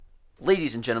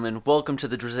Ladies and gentlemen, welcome to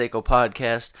the Drizeko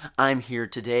Podcast. I'm here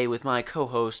today with my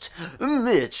co-host,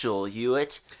 Mitchell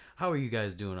Hewitt. How are you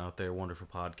guys doing out there, wonderful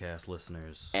podcast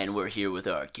listeners? And we're here with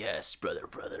our guest,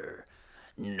 brother,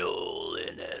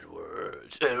 Nolan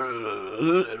Edwards,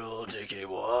 Little Dicky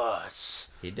Watts.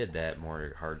 He did that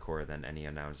more hardcore than any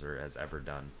announcer has ever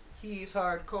done. He's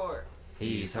hardcore.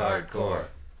 He's hardcore.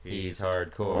 He's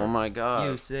hardcore. Oh my god.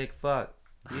 You sick fuck.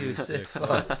 You sick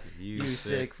fuck. You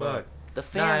sick fuck. The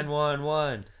fan...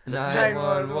 911.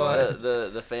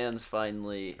 911. The fans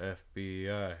finally...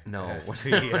 FBI. No.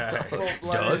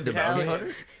 FBI. Doug, the bounty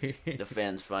hunter? The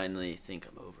fans finally think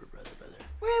I'm over, brother.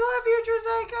 We love you,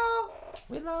 Drizeko.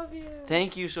 We love you.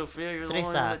 Thank you, Sophia. You're the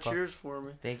one that Drizeko. cheers for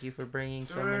me. Thank you for bringing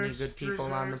so many good people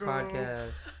on the podcast.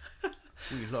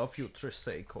 We love you,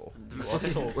 Drizeko. You are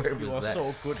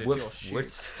so good at your shit. What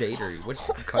state are you? What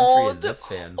country is this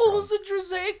fan from? the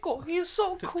Drizeko. He's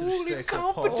so cool and Drizeko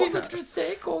competent. podcast.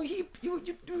 Drizeko,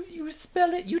 you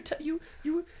spell it. His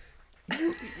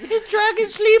dragon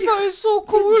sleeper is so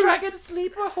cool. His dragon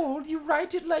sleeper hold. You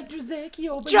write it like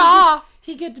Drizekio, but Ja.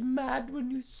 he get mad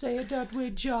when you say it that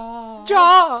way. Ja.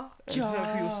 Ja. And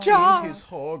have you seen Ja. his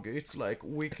hog? It's like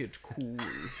wicked cool.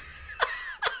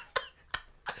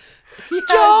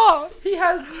 He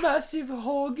has massive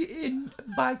hog in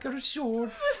biker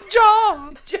shorts. Ja.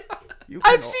 You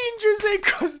can I've seen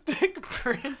Drizeko's dick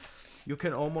print. You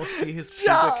can almost see his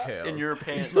Ja. pubic hairs. In your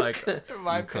pants. It's like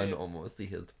My You can pants. almost see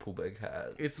his pubic hair.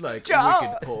 it's like Ja.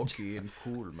 wicked pokey and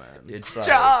cool, man.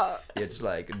 Ja. It's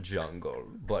like jungle,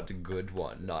 but good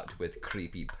one, not with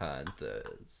creepy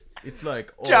panthers. It's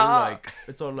like all Ja.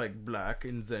 like black,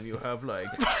 and then you have like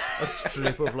a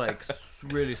strip of like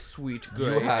really sweet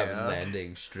gray You have hair.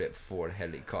 landing strip for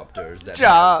helicopters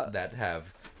Ja. that have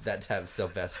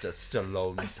Sylvester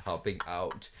Stallone's hopping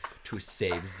out to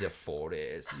save the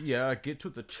forest. Yeah, get to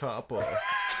the chopper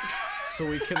so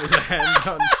we can land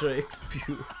on Drake's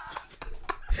pubes.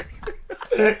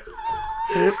 I'm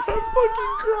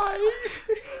fucking crying.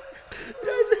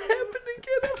 Does it happen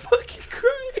again? I'm fucking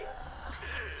crying.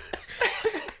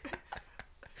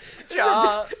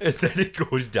 Ja. And then it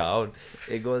goes down.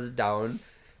 It goes down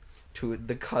to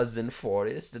the cousin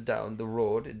forest down the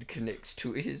road. It connects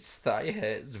to his thigh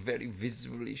hairs, very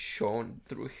visibly shown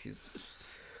through his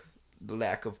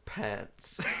lack of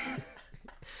pants.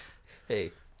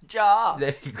 Hey, Ja.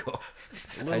 there you go.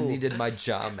 I needed my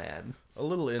jaw, man. A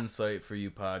little insight for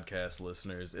you podcast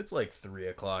listeners. It's like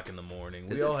 3:00 in the morning.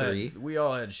 Is it 3? We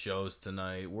all had shows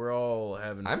tonight. We're all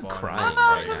having I'm fun. crying I'm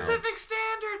right on now. Pacific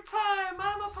Standard Time.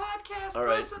 I'm a podcast All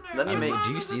right, listener. let me What make- time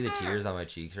Do you is see it the there? tears on my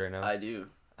cheeks right now? I do.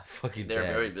 I'm fucking They're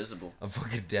dead. very visible. I'm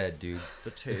fucking dead, dude.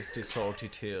 The tasty, salty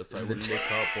tears I will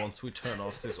lick up once we turn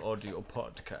off this audio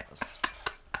podcast.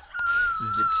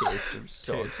 The taste of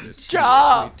salty Tasty, sweet,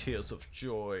 Ja. sweet tears of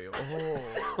joy.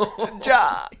 Oh.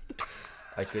 Ja.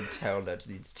 I could tell that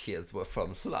these tears were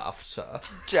from laughter.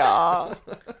 Ja.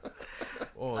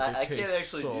 Oh, they I can't taste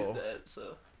actually so do that,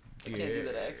 so... I can't do that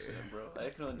good. accent, bro. I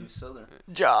can only do Southern.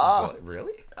 Ja. What,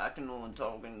 really? I can only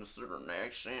talk in a Southern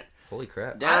accent. Holy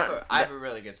crap. I have a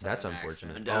really good That's Southern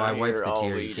unfortunate. accent. Down Oh, I wiped here, the all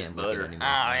tear. we You eat can't is look at butter. it anymore.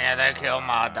 Oh yeah, they killed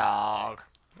my dog.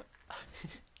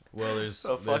 Well, there's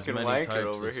A fucking many wanker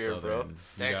types over of here, bro. Southern. You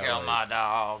They got, killed like- my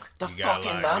dog. The you got,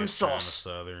 fucking like, lamb this kind of sauce.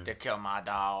 Southern. They killed my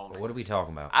dog. What are we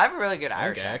talking about? I have a really good I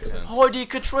Irish think accent. accents. Heidi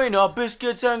Katrina,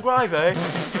 biscuits and gravy.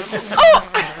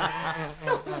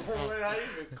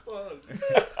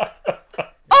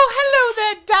 Oh, hello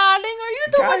there, darling. Are you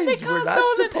the one they Guys, call we're not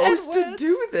Nolan supposed to Edwards?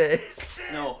 do this.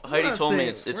 No, We're Heidi not told me saying-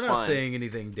 it's We're not fine. saying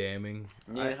anything damning.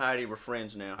 Me and Heidi were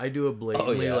friends now. I do a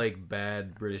blatantly yeah. like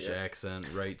bad British Yeah. accent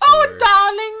right to Oh, her,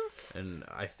 darling. and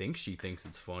I think she thinks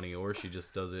it's funny, or she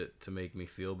just does it to make me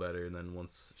feel better. And then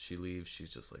once she leaves, she's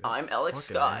just like, I'm Alex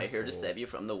fucking Sky, here to asshole. save you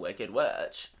from the Wicked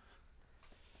Witch.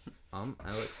 I'm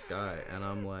Alex Sky, and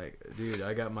I'm like, dude,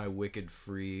 I got my wicked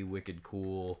free, wicked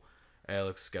cool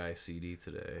Alex Sky CD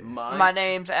today. My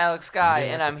name's Alex Sky,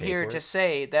 didn't and have to I'm pay here for to it?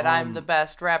 say that I'm the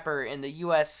best rapper in the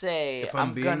USA. If I'm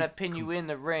I'm being gonna pin you in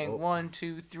the ring. Oh. 1,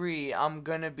 2, 3. I'm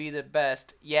gonna be the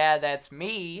best. Yeah, that's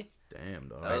me. Damn,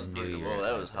 dog. That was knew you beautiful. were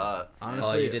That was hot.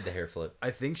 Honestly, Oh, you did the hair flip.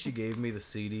 I think she gave me the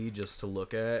CD just to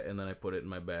look at, and then I put it in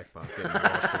my back pocket and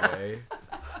walked away.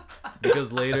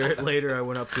 Because later I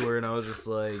went up to her and I was just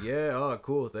like, yeah, oh,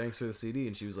 cool, thanks for the CD.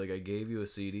 And she was like, I gave you a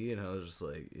CD, and I was just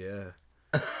like, yeah.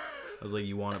 I was like,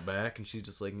 you want it back? And she's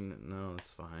just like, no,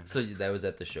 it's fine. So that was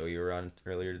at the show you were on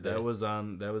earlier today? That was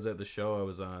at the show I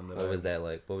was on. What was that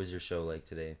like? What was your show like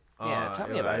today? Yeah, tell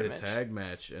me about I had it, a Mitch. tag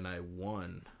match, and I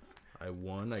won. I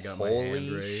got my Holy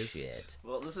hand raised. shit.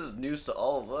 Well, this is news to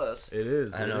all of us. It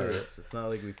is. I It know, is. right? It's not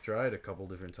like we've tried a couple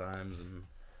different times, and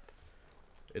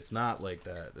It's not like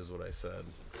that, is what I said.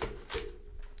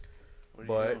 What are you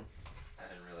But doing? I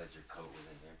didn't realize your coat was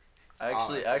in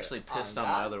there. I actually pissed on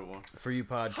my other one. for you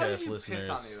How did podcast you listeners, piss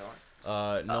on the other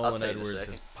one? I'll Nolan tell you in a Edwards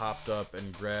second. has popped up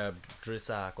and grabbed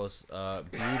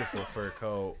Drisakos' beautiful fur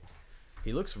coat.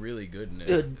 He looks really good in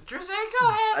it. Drizeko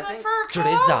has I a think- fur coat.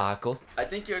 Drizzle. I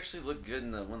think you actually look good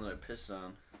in the one that I pissed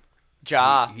on.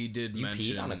 Ja. He did You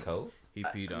mention peed on a coat He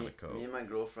peed on me, a coat. Me and my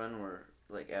girlfriend were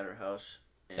like at her house.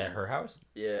 And, at her house.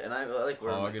 Yeah, and I like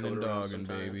wearing my Hogging coat and around dogging,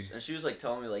 sometimes. baby. And she was like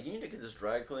telling me like, you need to get this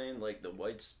dry cleaned. Like the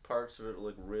white parts of it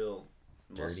look real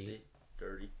musty,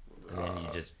 dirty. And then you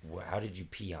just, how did you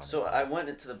pee on So it? I went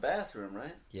into the bathroom,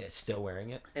 right? Yeah, still wearing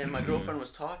it. And my girlfriend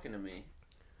was talking to me.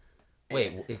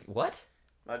 Wait, And what?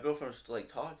 my girlfriend was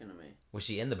like talking to me. Was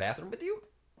she in the bathroom with you?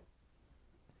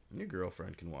 Your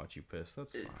girlfriend can watch you piss.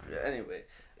 That's fine. Anyway,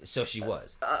 So she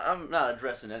was. I'm not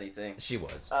addressing anything. She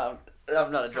was. I'm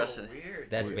not addressing. Weird.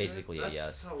 That's Weird. basically a That's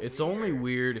yes. so It's only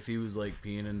weird if he was like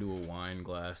peeing into a wine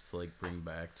glass to like bring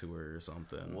back to her or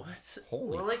something. What?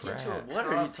 Holy We're like crap. into a What are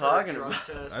you drug- talking drug about?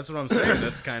 test. That's what I'm saying.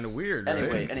 That's kind of weird,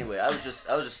 Anyway, right? I was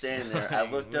just standing there. I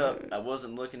looked up. I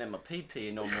wasn't looking at my pee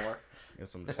no more,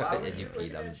 Guess I'm just Why would and you you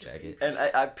look peed on the at your jacket. and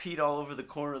I peed all over the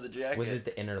corner of the jacket. Was it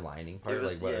the inner lining part, It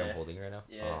was- like what yeah. I'm holding right now?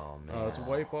 Yeah. Oh man. Oh, it's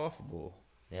wipe offable.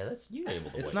 Yeah, that's you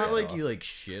able to. It's wipe not that like off. you like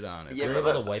shit on it. Yeah, You're but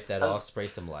able to wipe that I was- off, spray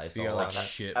some Lysol You got like on it.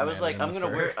 shit. I was man, like, in I'm the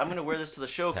gonna fur. wear this to the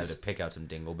show Had to because pick out some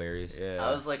dingleberries. Yeah.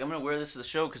 I was like, I'm gonna wear this to the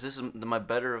show because this is my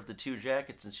better of the two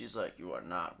jackets, and she's like, you are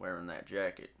not wearing that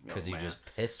jacket Because you just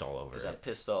pissed all over because I it.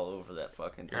 pissed all over that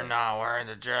fucking thing. You're not wearing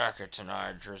the jacket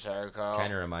tonight, Drizeko.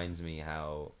 Kind of reminds me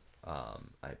how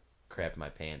I crapped my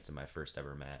pants in my first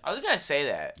ever match. I was gonna say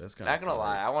that. That's kinda Not gonna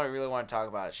lie. tight. I really want to talk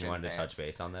about shit. You wanted in to pants. touch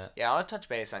base on that? Yeah, I want to touch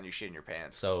base on you shit in your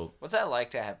pants. So What's that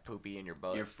like to have poopy in your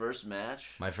butt? Your first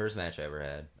match? my first match I ever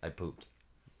had, I pooped.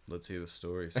 Let's hear the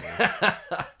story. So.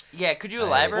 Yeah, could you I-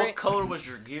 elaborate? What color was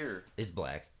your gear? It's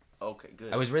black. Okay,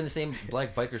 good. I was wearing the same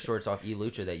black biker shorts off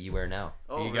E-Lucha that you wear now.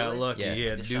 Oh, you got really? lucky. Yeah. He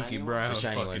had The shiny Dookie ones? Brown The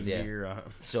shiny fucking ones, yeah. gear on.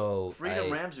 So Freedom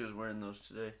I, Ramsey was wearing those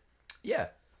today. yeah.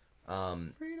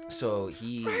 So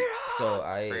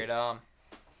I Freedom.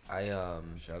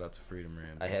 Shout out to Freedom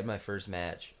Rand. I had my first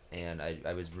match and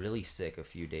I was really sick a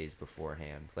few days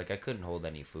beforehand. Like I couldn't hold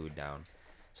any food down.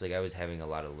 So like I was having a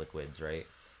lot of liquids, right?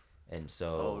 And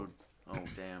so Oh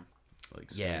damn. like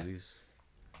yeah. smoothies,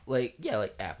 like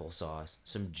applesauce,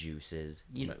 some juices,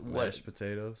 you know mashed what?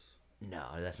 potatoes. No,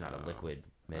 that's not a liquid,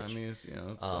 Mitch. I mean, it's,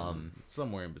 it's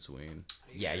somewhere in between.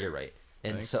 Yeah, you're right.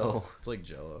 And I think so it's like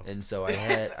Jello. and so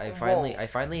I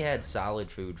finally had solid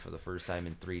food for the first time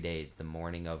in 3 days. The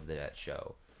morning of that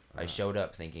show, I showed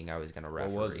up thinking I was gonna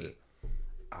referee. What was it?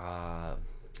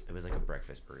 It was like a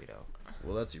breakfast burrito.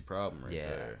 Well, that's your problem right Yeah.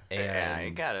 there. And Yeah,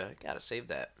 you gotta save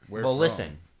that. Where well, from?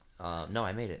 listen. No,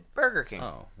 I made it. Burger King.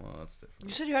 Oh, well, that's different.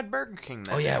 You said you had Burger King.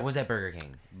 That Oh yeah, day. it was at Burger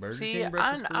King. Burger See, King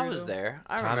breakfast I was burrito? there.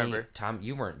 I Tommy, remember. Tom,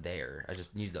 you weren't there. I just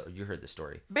you heard the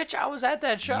story. Bitch, I was at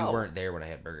that show. You weren't there when I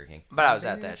had Burger King. But I was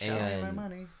at that show. And- My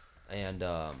money. And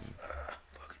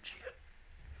Fucking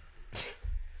shit.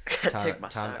 Tom, Take my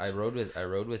Tom socks. I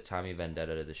rode with Tommy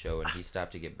Vendetta to the show, and he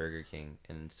stopped to get Burger King,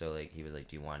 and so like he was like,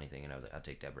 "Do you want anything?" And I was like, "I'll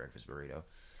take that breakfast burrito,"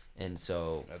 and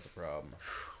so That's a problem.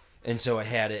 I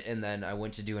had it, and then I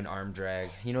went to do an arm drag.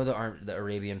 You know the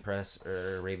Arabian press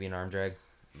or Arabian arm drag.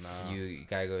 Nah. You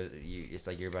guy goes. It's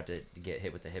like you're about to get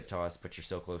hit with the hip toss, but you're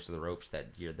so close to the ropes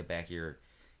that the back of your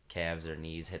calves or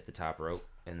knees hit the top rope,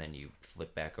 and then you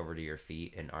flip back over to your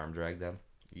feet and arm drag them.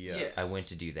 Yes. I went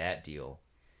to do that deal,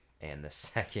 and the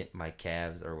second my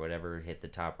calves or whatever hit the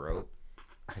top rope,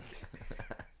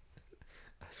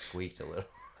 I squeaked a little,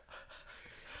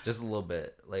 just a little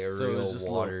bit, like a So it was real just a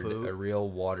little watered, poop? a real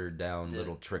watered down Did-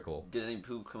 little trickle. Did any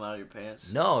poop come out of your pants?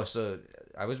 No, so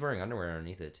I was wearing underwear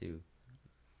underneath it too.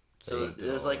 So Did it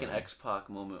there's like an all, X-Pac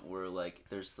moment where like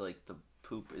there's like the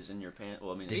poop is in your pants.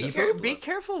 Well, I mean, Did it's he probably Be blood.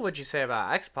 careful what you say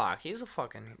about X-Pac. He's a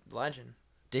fucking legend.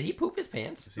 Did he poop his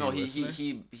pants? Is No, a he listener?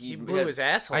 He blew his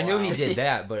asshole I knew he out. did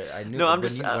that, but I knew No, I'm when,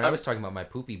 just- when I I'm- was talking about my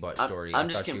poopy butt story. I'm I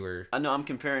just thought you were. I know I'm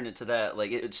comparing it to that.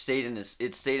 Like it stayed in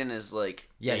his like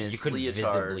Yeah, in his you could leotard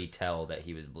visibly tell that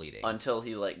he was bleeding. until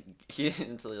he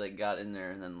got in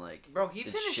there and then like Bro, he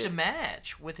did finished shit. a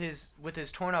match with his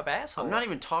torn up asshole. I'm not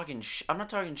even talking. I'm not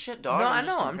talking shit, dog. No, I'm I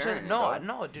know. I'm comparing just it, no, dog.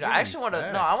 no, dude. You're I actually want to.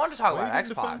 getting No, I want to talk facts. Why about are you X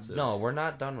getting Pac. defensive? No, we're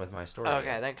not done with my story. Okay,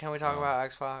 yet. then can we talk Oh. about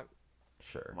X Pac?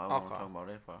 Sure. Why won't we Okay. talk about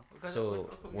it, Pac? So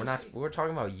we're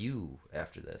talking about you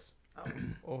after this.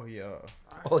 Oh yeah.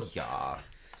 Oh yeah.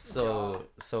 So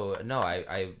no,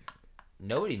 I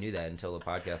Nobody knew that until the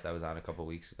podcast I was on a couple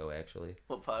weeks ago, actually.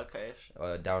 What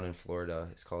podcast? Down in Florida.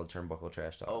 It's called Turnbuckle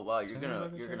Trash Talk. Oh wow, you're gonna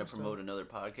Trash promote another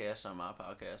podcast on my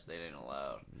podcast? They ain't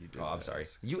allowed. Oh, I'm sorry.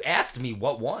 You asked me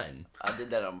what one. I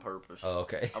did that on purpose. Oh,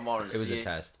 okay. I wanted to It was see a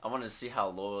test. I wanted to see how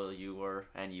loyal you were,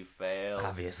 and you failed.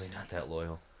 Obviously not that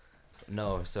loyal.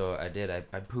 No, so I did. I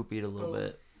poopied a little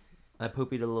bit. I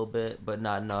poopied a little bit, but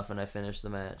not enough, and I finished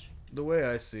the match. The way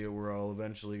I see it, we're all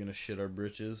eventually gonna shit our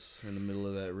britches in the middle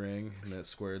of that ring in that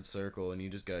squared circle, and you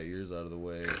just got yours out of the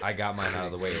way. I got mine out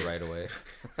of the way right away.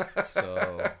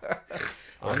 So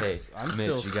I'm Mitch,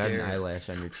 still you got scared. an eyelash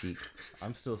on your cheek.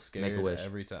 I'm still Make a scared wish.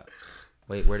 every time.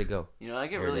 Wait, where'd it go? You know, I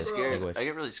get Here it really is. scared. Make a wish. I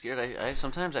get really scared. I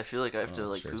sometimes I feel like I have to Oh,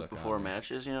 like sure. poop Stuck on before there.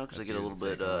 matches, you know, because I That's get a yours little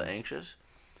to bit take on. anxious,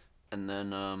 and then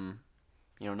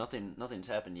you know, nothing's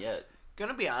happened yet.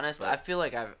 Gonna be honest, But- I feel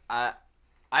like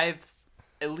I've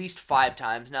at least 5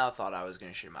 times now thought I was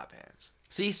gonna shit my pants.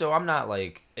 See, so I'm not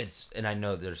like and I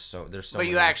know there's so But many,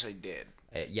 you actually did.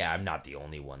 Yeah, I'm not the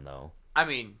only one though. I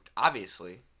mean,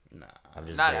 obviously. Nah. I'm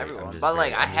just Not very, everyone, I'm just but,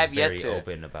 like, very- I I'm have just yet very to-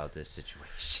 open about this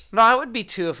situation. No, I would be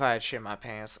too if I had shit my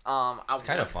pants. It's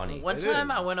kinda funny. One It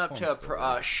time is. I went It's up a to fun a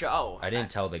story. show. I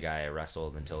didn't tell the guy I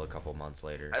wrestled until a couple months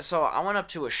later. So I went up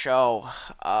to a show,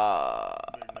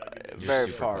 You're very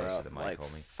super far close to up, the mic, like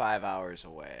homie. 5 hours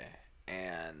away,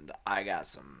 and I got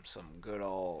some good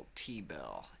old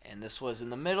T-bill, and this was in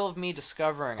the middle of me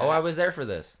discovering. Oh, I was there for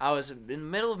this. I was in the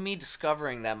middle of me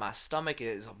discovering that my stomach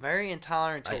is very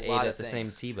intolerant to I a ate lot at of the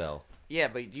things. same T-bell. Yeah,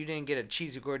 but you didn't get a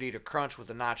cheesy gordita crunch with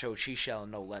a nacho cheese shell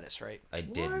and no lettuce, right? I Why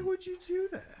didn't. would you do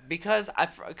that? Because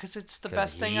it's the 'Cause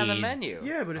best thing on the he's- menu.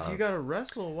 Yeah, but if you gotta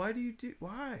wrestle, why do you do?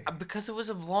 Why? Because it was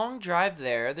a long drive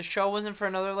there. The show wasn't for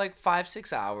another like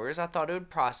 5-6 hours. I thought it would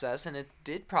process, and it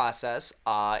did process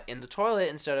in the toilet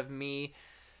instead of me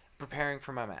preparing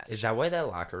for my match. Is that why that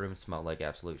locker room smelled like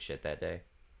absolute shit that day?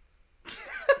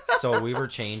 So we were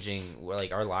changing,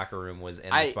 like our locker room was in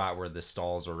the spot where the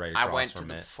stalls were right I across went to from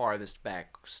the it. farthest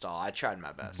back stall. I tried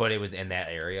my best. But it was in that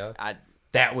area. I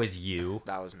That was you,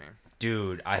 that was me.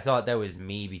 dude. I thought that was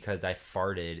me because I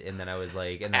farted, and then I was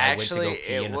like, and then Actually, I went to go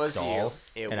pee it in a was stall,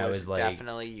 you. It and was I was like,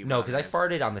 definitely you. no, my because I man.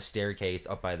 farted on the staircase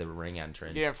up by the ring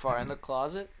entrance. You didn't fart in the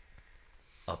closet?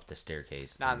 Up the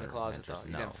staircase. Not in the closet though. entrance.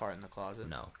 You No, didn't fart in the closet.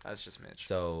 no. That's just Mitch.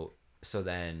 So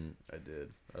then I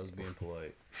did. I was being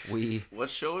polite. What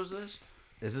show is this?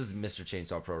 this is Mr.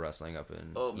 Chainsaw Pro Wrestling up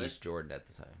in Oh, East Mitch- Jordan at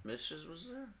the time. Mitch's was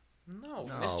there. No,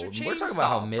 No, Mr. Chainsaw, we're talking about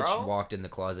how Mitch bro. walked in the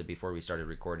closet before we started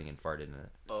recording and farted in it.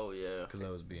 Oh yeah. Because I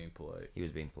was being polite. He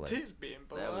was being polite. He's being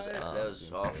That was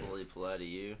awfully polite of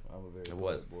you. I'm a very It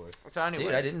was. polite boy. So anyways,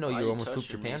 Dude, I didn't know Why you are almost pooped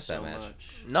your touching me pants so that match. much?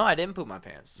 No, I didn't poop my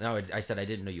pants. No, I said I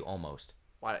didn't know you almost.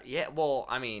 Why? Yeah, well,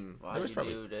 I mean, Why There was you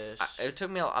probably- do this? it took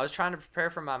me. I was trying to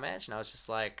prepare for my match, and I was just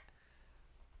like,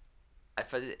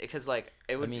 because like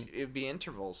it would mean- it would be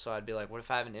intervals. So I'd be like, what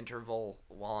if I have an interval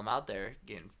while I'm out there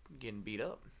getting beat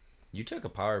up? You took a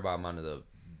power bomb onto the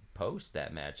post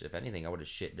that match. If anything, I would have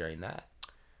shit during that.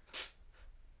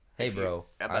 Hey, If you- bro.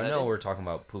 I bet I I know did. we're talking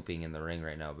about pooping in the ring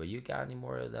right now, but you got any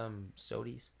more of them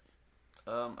sodies?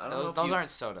 I don't know Those, if those you, aren't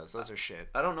sodas. Those are shit.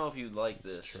 I don't know if you like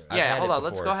this. trash. I've Yeah, had hold it on.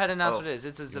 Let's before. go ahead and announce Oh. what it is.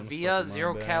 It's a You wanna Zavia suck my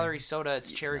zero bag? calorie soda.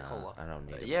 It's cherry Nah, cola. I don't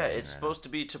need it. Yeah, it's supposed to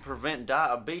be to prevent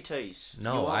diabetes.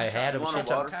 No, You want I to- had you it want a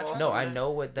before. waterfall No, I soda? know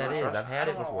what that You is. want I've had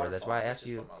it before. That's why I asked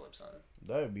you.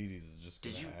 Diabetes is just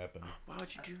gonna Did you- happen. Why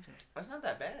would you do that? That's not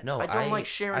that bad. No, I don't like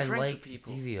sharing I drinks like with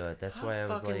people. Stevia. That's How why I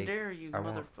was fucking like, dare you, I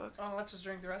won't- motherfucker? Oh, let's just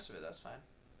drink the rest of it. That's fine.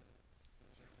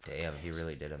 damn, he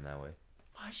really did him that way.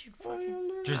 Why'd you fucking?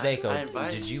 I Drazeco,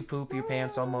 invited did you. you poop your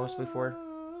pants almost before?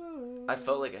 I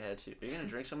felt like I had to. Are you gonna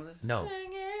drink some of this? No,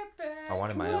 I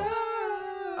wanted my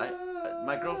own.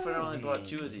 My girlfriend only bought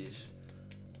 2 of these.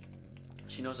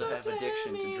 She knows I have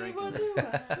addiction to drinking.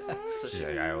 So She's she,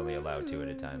 like, I only allow 2 at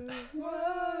a time.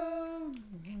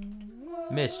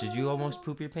 Mitch, did you almost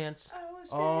poop your pants?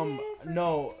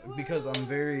 No, because I'm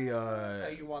very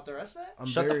You want the rest of that? I'm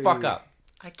Shut the very- fuck up.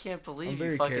 I can't believe I'm you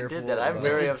very fucking careful did that. I'm about-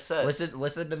 very Listen, upset. Listen to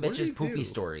What did Mitch's he poopy do?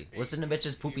 story. Listen to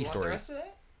Mitch's poopy You want the story. rest of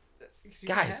it? You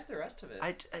Guys. can have the rest of it.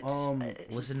 I just,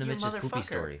 Listen to you Mitch's poopy motherfucker.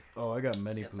 story. Oh, I got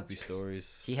many That's not poopy yours.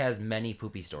 stories. He has many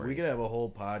poopy stories. We could have a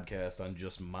whole podcast on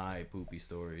just my poopy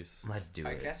stories. Let's do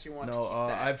I it. guess you want to No, keep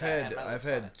that. I've that had and my I've lips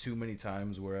on had it. too many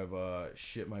times where I've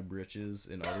shit my britches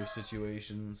in other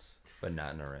situations. But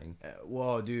not in a ring.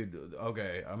 Well, dude,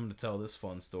 okay, I'm gonna tell this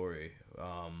fun story.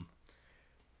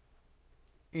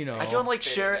 you know, I don't like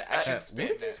Spit sharing. in it. I should what spit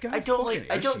are in these it. guys I don't fucking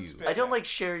like. issue? I don't like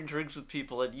sharing drinks with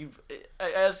people, and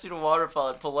I asked you to waterfall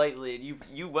it politely, and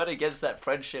you went against that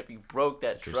friendship. You broke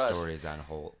that Your trust. story is on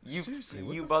hold. You Seriously,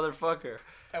 what you the motherfucker.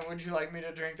 And would you like me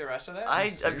to drink the rest of that? I'm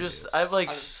like Out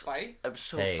of spite? I'm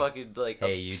so Hey. fucking like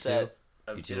Hey, you upset.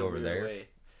 two? I'm You two in a over weird there? way.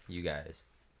 You guys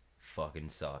fucking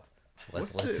suck.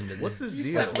 Let's What's listen it- to what's this. this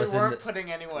You deal? said we listen weren't to-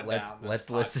 putting anyone Let's down. let's this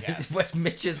listen podcast. to what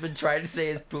Mitch has been trying to say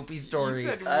his poopy story. You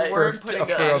said we I- weren't for- putting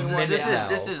for a anyone minute down.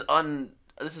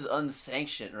 This is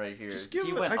unsanctioned right here. Just give He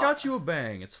him. went I got off- you a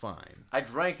bang. It's fine. I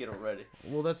drank it already.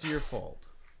 Well, that's your fault.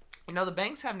 You know, the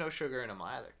banks have no sugar in them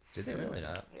either. Did they really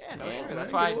not? Yeah, no Yeah, sugar. man,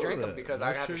 That's why I Get drink over them, that. because No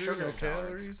I have a sugar, sugar no intolerance.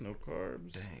 calories, no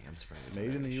carbs. Dang, I'm surprised. they Made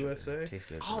don't in have the sugar. USA? Tastes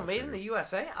good. Oh, no made in sugar. the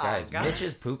USA? Oh, Guys, God.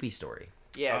 Mitch's poopy story.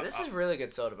 Yeah, this is really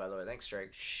good soda, by the way. Thanks,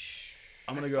 Drake.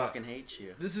 I'm gonna I go. fucking hate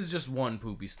you. This is just one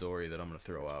poopy story that I'm gonna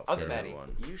throw out Okay, for Maddie.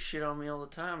 everyone. You shit on me all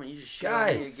the time, and you just shit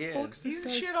Guys, on me again. fuck's this He's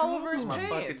guy's shit all over his problem? My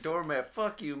fucking pants. doormat.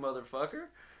 Fuck you, motherfucker.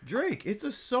 Drake, it's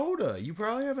a soda. You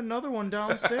probably have another one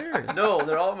downstairs. No,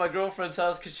 they're all at my girlfriend's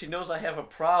house because she knows I have a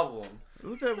problem.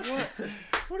 What?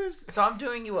 What is? So I'm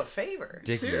doing you a favor.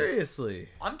 Dickie. Seriously.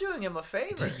 I'm doing him a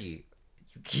favor. Dickie,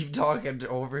 you keep talking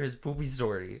over his poopy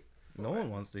story. No one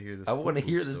wants to hear this. I want to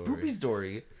poopy hear this story. poopy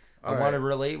story. All I want to right.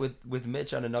 relate with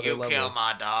Mitch on another You level. kill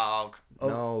my dog.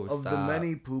 Of, No, of the stop.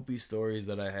 many poopy stories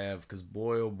that I have, because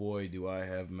boy oh boy do I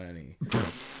have many.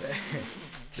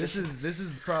 This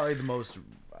is probably the most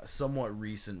somewhat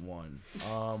recent one.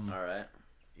 All right.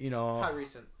 You know, How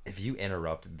recent? If you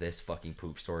interrupt this fucking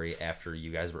poop story after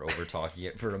you guys were over talking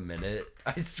it for a minute,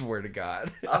 I swear to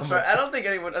God. I'm sorry. I don't think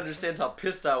anyone understands how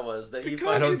pissed I was that he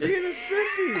because fucking you're being a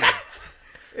sissy.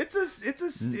 It's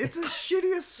a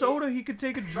shittiest soda he could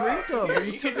take a drink of. Here, and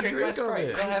you you can took a drink my drink of Sprite.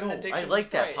 it. Go have an No, addiction I to like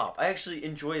that Sprite. pop. I actually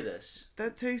enjoy this.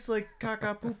 That tastes like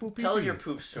caca poo poo pee. Tell your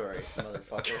poop story,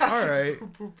 motherfucker.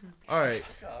 All right.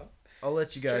 I'll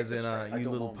let you Just guys drink in this on Sprite. I you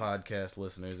go little home. podcast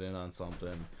listeners in on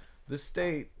something. The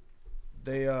state,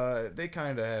 they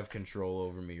kind of have control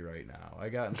over me right now. I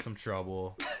got in some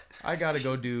trouble. I got to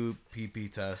go do pee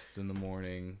tests in the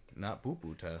morning, not poo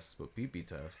poo tests, but pee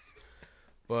tests.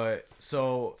 But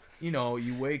so you know,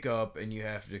 you wake up and you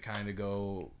have to kind of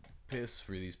go piss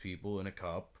for these people in a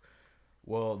cup.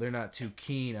 Well, they're not too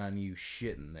keen on you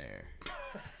shitting there.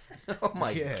 Oh my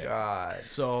Yeah. God.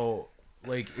 So,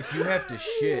 like, if you have to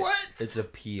shit, What? It's a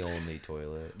pee only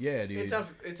toilet. yeah, dude.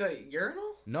 It's a urinal?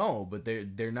 No, but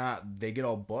they're not. They get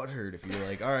all butthurt if you're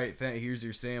like, all right, here's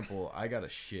your sample. I got a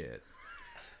shit.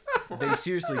 They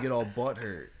seriously get all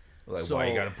butthurt. Like, So, why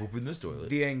you gotta poop in this toilet?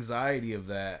 The anxiety of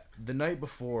that. The night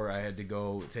before I had to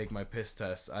go take my piss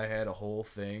test, I had a whole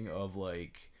thing of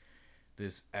like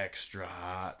this extra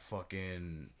hot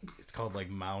fucking. It's called like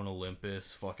Mount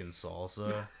Olympus fucking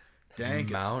salsa. Dank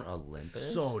Mount as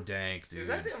Olympus? so dank, dude. Is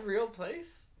that a real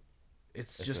place?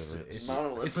 It's It's just a- it's, Mount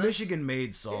Olympus? it's Michigan made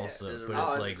Yeah, salsa, there's a but real-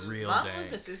 it's like real Mount dank.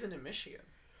 Olympus isn't in Michigan.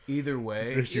 Either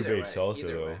way, You Either made way, salsa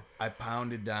either though. way. I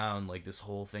pounded down like this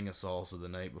whole thing of salsa the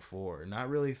night before, not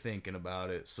really thinking about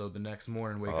it. So the next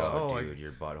morning, wake up, Oh, dude,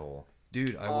 your butthole.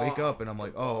 I wake up and I'm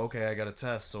like, oh, okay, I got a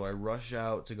test. So I rush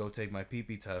out to go take my pee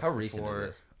test. How recent before, is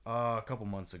this? A couple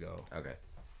months ago. Okay.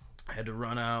 I had to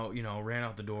run out, ran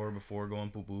out the door before going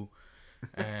poo poo,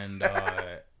 and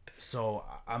so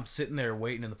I'm sitting there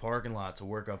waiting in the parking lot to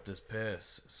work up this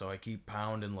piss. So I keep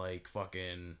pounding like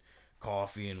fucking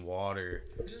coffee and water.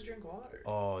 Just drink water.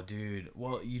 Oh, dude.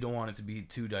 Well, you don't want it to be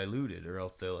too diluted, or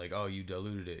else they're like, "Oh, you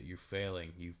diluted it. You're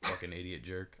failing. You fucking idiot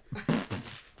jerk."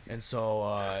 And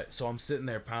so, so I'm sitting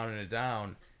there pounding it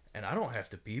down, and I don't have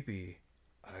to pee pee.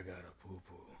 I gotta poo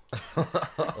poo.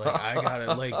 Like I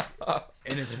gotta like,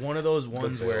 and it's one of those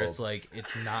ones where build. it's like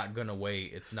it's not gonna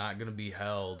wait. It's not gonna be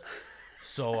held.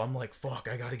 So I'm like, fuck,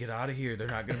 I gotta get out of here. They're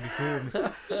not gonna be cool with me.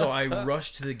 So I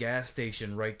rush to the gas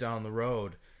station right down the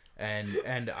road.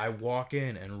 And I walk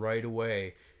in, and right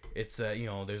away, it's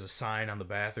there's a sign on the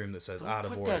bathroom that says out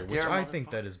of put order, that which there, I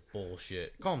think that is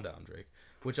bullshit. Calm down, Drake.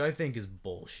 Which I think is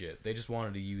bullshit. They just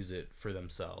wanted to use it for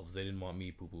themselves. They didn't want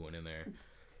me poo pooing in there.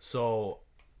 So,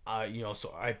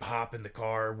 so I pop in the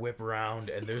car, whip around,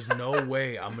 and there's no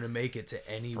way I'm gonna make it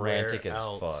to anywhere Frantic as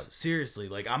else. fuck. Seriously,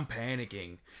 like I'm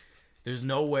panicking. There's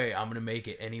no way I'm gonna make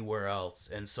it anywhere else.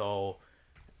 And so,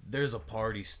 there's a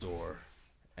party store,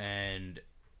 and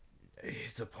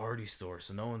it's a party store,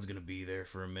 so no one's gonna be there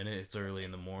for a minute. It's early in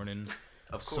the morning.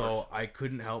 Of So course. I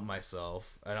couldn't help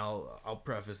myself, and I'll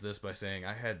preface this by saying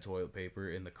I had toilet paper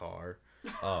in the car.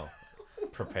 Oh,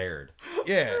 prepared.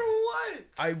 Yeah, What?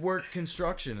 I work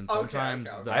construction, and sometimes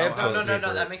okay. the I have outhouse toilet is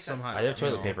paper. That makes sense. somehow- I have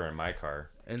toilet know. paper in my car.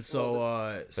 And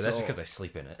so, But that's because I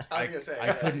sleep in it. I was gonna say.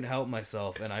 I couldn't help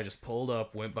myself, and I just pulled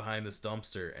up, went behind this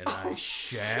dumpster, and I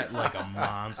shat like a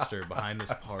monster behind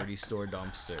this party store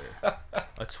dumpster.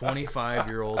 A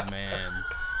 25-year-old man,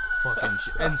 fucking.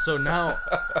 And so now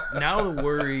the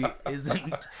worry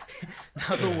isn't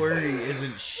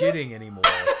shitting anymore.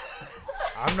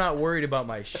 I'm not worried about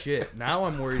my shit. Now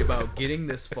I'm worried about getting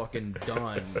this fucking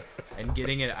done and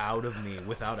getting it out of me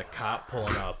without a cop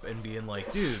pulling up and being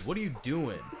like, dude, what are you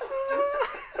doing?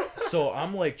 So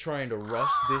I'm like trying to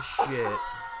rush this shit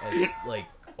as like,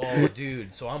 oh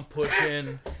dude. So I'm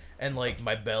pushing and like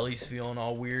my belly's feeling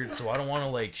all weird. So I don't want to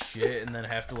like shit and then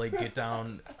have to like get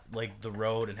down like the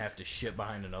road and have to shit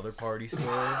behind another party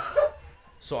store.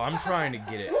 So I'm trying to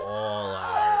get it all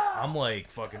out. I'm like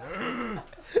fucking.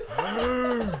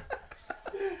 And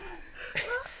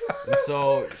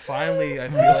so finally,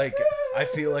 I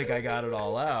feel like I got it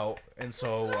all out, and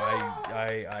so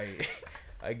I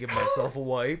give myself a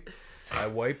wipe. I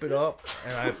wipe it up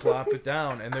and I plop it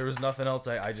down, and there was nothing else.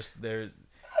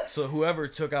 So whoever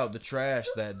took out the trash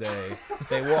that day,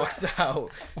 they walked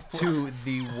out to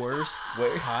the worst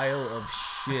pile of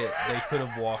shit they could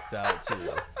have walked out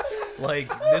to.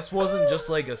 Like, this wasn't just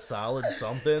like a solid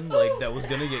something like that was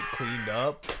gonna get cleaned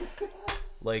up.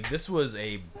 Like, this was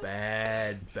a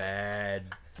bad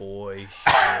boy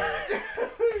shit.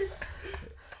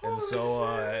 And so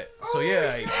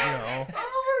yeah,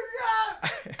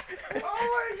 Oh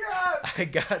my god! I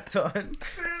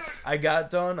got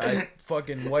done. I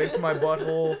fucking wiped my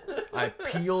butthole. I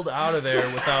peeled out of there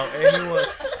without anyone.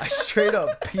 I straight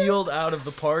up peeled out of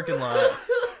the parking lot.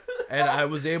 And I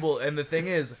was able, and the thing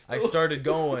is, I started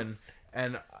going,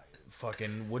 and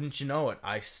fucking, wouldn't you know it,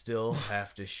 I still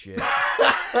have to shit.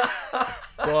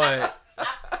 But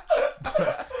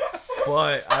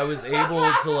I was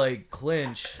able to, like,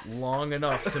 clinch long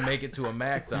enough to make it to a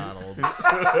McDonald's.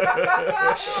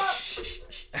 I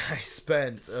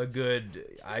spent a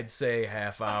good, I'd say,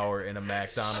 half hour in a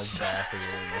McDonald's bathroom.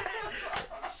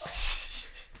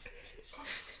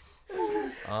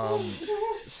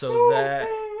 So that,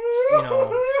 you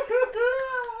know,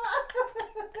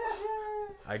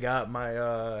 I got my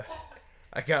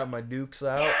dukes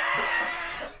out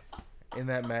in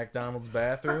that McDonald's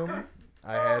bathroom.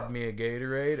 I had me a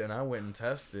Gatorade and I went and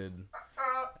tested.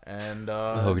 And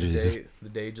the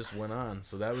day just went on.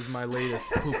 So that was my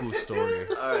latest poo-poo story.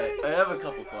 Alright, I have a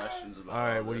couple questions about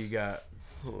Alright, what do you got?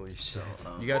 Holy shit.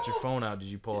 You got your phone out. Did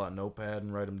you pull out a notepad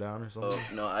and write them down or something?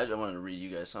 Oh, no, I wanted to read you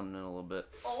guys something in a little bit.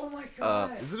 Oh my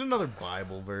god! Is it another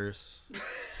Bible verse? I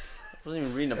wasn't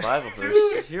even reading a Bible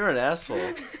verse. You're an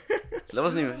asshole. That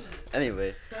wasn't even...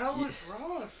 Anyway. The hell was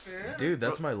wrong, man? Dude,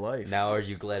 that's my life. Now are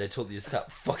you glad I told you to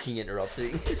stop fucking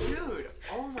interrupting? Dude,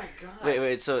 oh my god.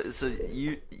 Wait, so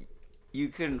you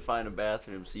couldn't find a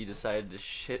bathroom, so you decided to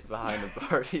shit behind a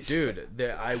party. Dude,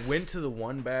 I went to the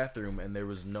one bathroom and there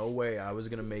was no way I was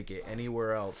gonna make it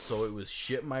anywhere else. So it was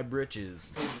shit my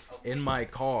britches in my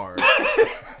car,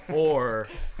 or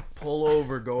pull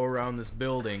over, go around this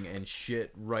building, and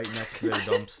shit right next to their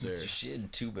dumpster. You shit in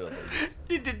 2 buildings.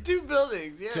 You did 2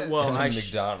 buildings, yeah. Well, And I then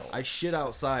McDonald's. I shit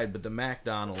outside, but the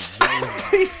McDonald's.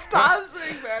 He stopped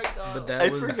saying McDonald's. But that I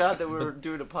was, forgot that we were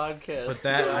doing a podcast. But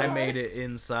that I made it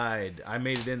inside. I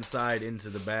made it inside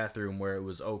into the bathroom where it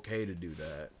was okay to do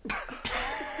that.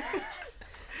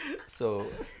 So,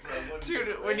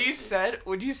 Dude, when you said,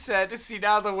 see,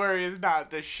 now the worry is not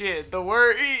the shit. The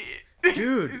worry...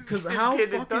 Dude, because how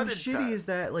getting fucking done in shitty time. is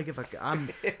that? Like, if I'm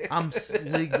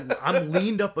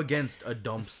leaned up against a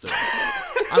dumpster.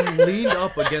 I'm leaned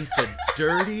up against a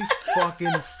dirty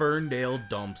fucking Ferndale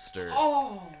dumpster.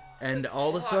 Oh. And all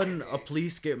of a sudden, a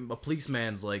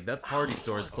policeman's like, that party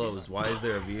store's closed. Why is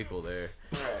there a vehicle there?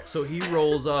 So he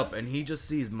rolls up and he just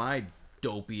sees my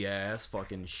dopey ass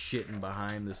fucking shitting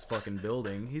behind this fucking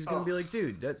building. He's gonna be like,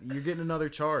 dude, you're getting another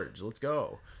charge. Let's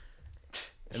go.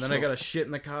 And then I got a shit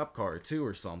in the cop car too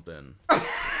or something.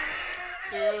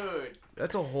 Dude.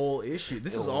 That's a whole issue.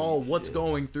 This is all what's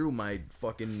going through my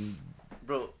fucking...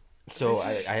 Bro, so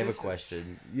I have a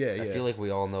question. Yeah. I feel like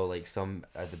we all know, like, some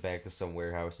at the back of some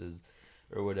warehouses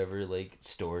or whatever, like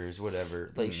stores,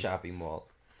 whatever, like shopping malls.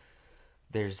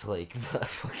 There's like the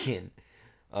fucking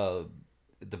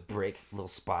the brick little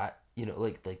spot, you know,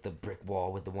 like the brick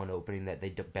wall with the one opening that they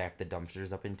back the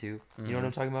dumpsters up into. You know what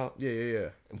I'm talking about? Yeah.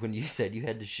 When you said you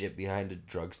had to shit behind a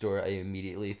drugstore, I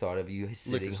immediately thought of you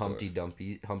sitting store. Humpty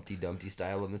Dumpty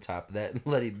style on the top of that and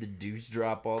letting the deuce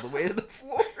drop all the way to the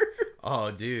floor.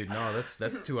 Oh, dude, no, that's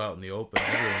too out in the open.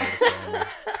 Everyone would have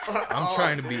saw me. I'm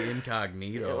trying to be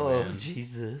incognito, Oh man.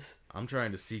 Jesus! I'm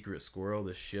trying to secret squirrel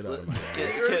the shit out of my Can,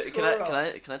 ass.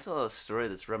 can I tell a story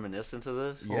that's reminiscent to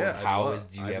this? Yeah, Oh, how I'd is?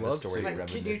 Do you I'd have a love story to. Like,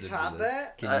 can you reminiscent top to this?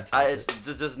 that? Can you top I it?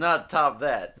 it does not top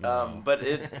that. No. But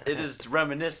it is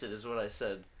reminiscent, is what I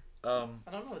said. I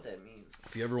don't know what that means.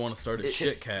 If you ever want to start a It's shit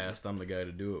just- cast, I'm the guy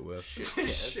to do it with.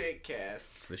 Shit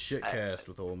cast. It's the shit cast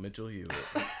with old Mitchell Hewitt.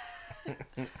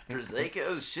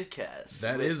 Drazako's shitcast.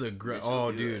 That with is a great. Mitchell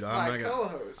Oh, Hewitt. dude, It's I'm my not gonna.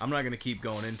 co-host. I'm not gonna keep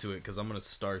going into it because I'm gonna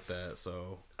start that.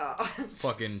 So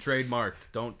fucking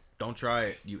trademarked. Don't try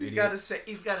it, you He's idiots.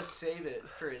 gotta save it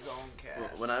for his own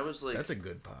cast. When I was like That's a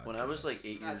good podcast. when I was like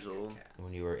 8 That's years a good old, cast.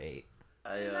 When you were 8.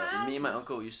 me and my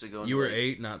uncle used to go. You were into,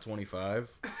 8, not 25.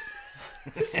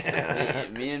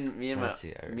 Me and my Let's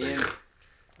see, I me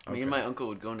Okay. and my uncle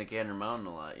would go into Gander Mountain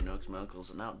a lot, because my uncle's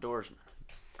an outdoorsman.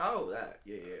 Oh, that.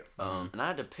 Yeah. And I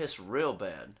had to piss real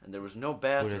bad, and there was no What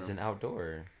bathroom. is an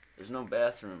outdoor? There's no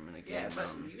bathroom in a Yeah, Gander but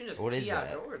Mountain. you can just What pee is that?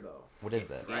 outdoor though. What is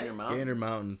that? Gander Right. Mountain. Gander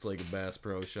Mountain, it's like a Bass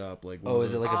Pro Shop. Like one Oh, of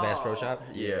is it those- like a Bass Pro Oh. Shop?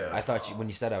 Yeah. I thought when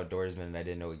you said outdoorsman, and I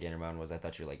didn't know what Gander Mountain was. I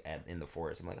thought you were like in the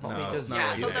forest. I'm like, oh, No, wait, it's just not Yeah, like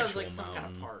I an thought that was actual like some kind of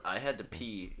mountain. park. I had to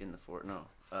pee in the fort. No,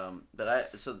 but I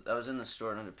was in the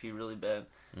store and I had to pee really bad,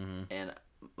 and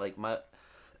like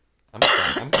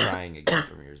I'm crying again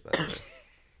from yours, by the way.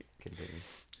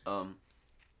 Continue.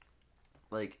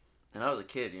 like, and I was a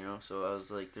kid, so I was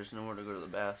like, there's nowhere to go to the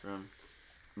bathroom.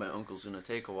 My uncle's gonna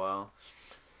take a while,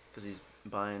 cause he's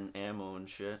buying ammo and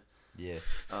shit. Yeah.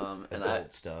 And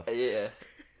Adult stuff. yeah.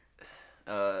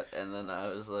 And then I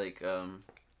was like,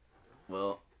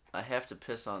 well, I have to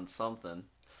piss on something.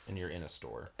 And you're in a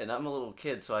store. And I'm a little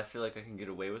kid, so I feel like I can get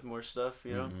away with more stuff,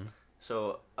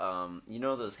 So,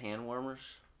 those hand warmers?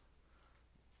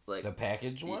 Like The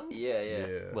packaged ones? Yeah.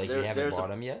 Like you haven't bought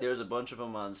them yet? There's a bunch of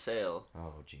them on sale,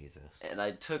 Oh Jesus. and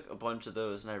I took a bunch of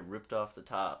those and I ripped off the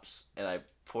tops and I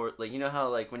poured, like, you know how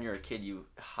like when you're a kid you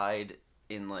hide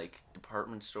in like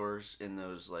department stores in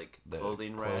those like The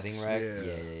clothing Clothing racks. racks?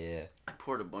 Yeah. Yeah. I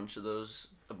poured a bunch of the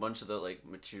like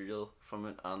material from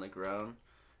it on the ground,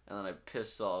 and then I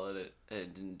pissed all in it and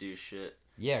it didn't do shit.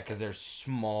 Yeah, because they're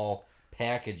small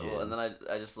packages. Oh, and then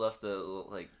I just left the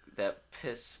like that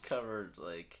piss covered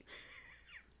like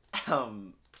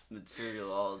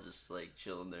material all just like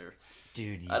chilling there.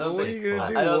 Dude, you I don't What are sick you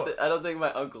gonna fuck. do? I don't think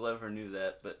my uncle ever knew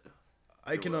that, but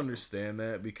I can understand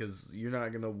that because you're not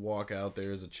gonna walk out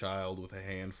there as a child with a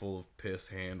handful of piss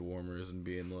hand warmers and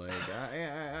being like,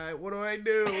 what do I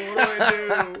do? What do I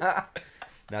do?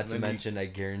 Not to then you- mention, I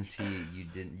guarantee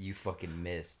you fucking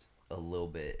missed a little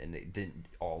bit, and it didn't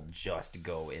all just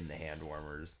go in the hand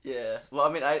warmers. yeah. Well,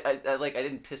 I mean, I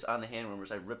didn't piss on the hand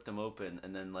warmers. I ripped them open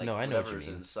and then like No, I know what you whatever's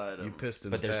mean. inside them. You pissed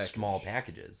in But the they're package. small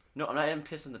packages. No, I didn't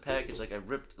piss in the package. Like I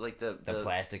ripped like the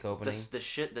Plastic opening. the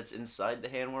shit that's inside the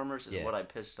hand warmers is Yeah. what I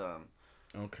pissed on.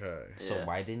 Okay. So Yeah.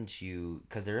 why didn't you?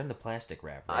 Because they're in the plastic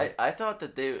wrap, right? I thought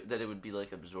that it would be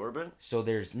like absorbent. So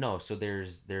there's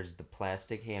the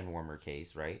plastic hand warmer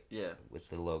case, right? Yeah. With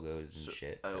the logos and So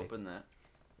shit. I right? opened that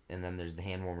And then there's the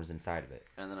hand warmers inside of it.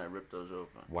 and then I ripped those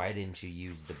open. Why didn't you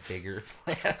use the bigger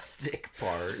plastic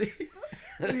part? See,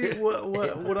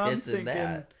 what I'm Piss in thinking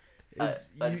that. is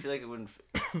I feel like it wouldn't.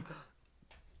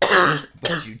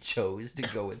 But you chose to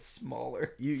go with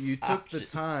smaller. you took the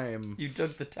options. time. You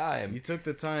took the time You took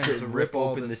the time to to rip all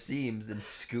open the this. seams and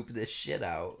scoop this shit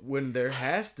out. When there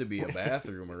has to be a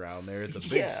bathroom around there, it's a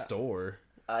big Yeah. store.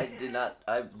 I did not.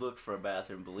 I looked for a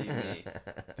bathroom. Believe me.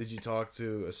 Did you talk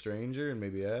to a stranger and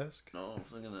maybe ask? No,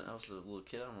 I was a little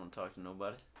kid. I don't want to talk to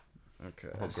nobody. Okay.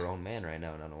 I'm a grown man right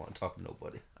now, and I don't want to talk to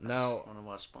nobody. Now, I want to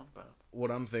watch SpongeBob.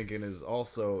 what I'm thinking is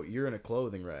also you're in a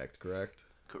clothing rack, correct?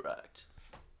 Correct.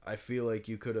 I feel like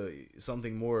you could have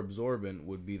something more absorbent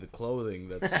would be the clothing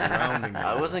that's surrounding you.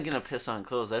 I wasn't gonna piss on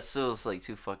clothes. That still is like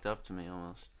too fucked up to me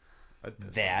almost. I'd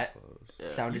piss That- on clothes. Yeah. You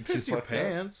Sounded too piss your fucked up.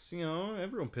 pants,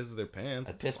 everyone pisses their pants.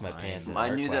 I it's pissed my fine. pants in I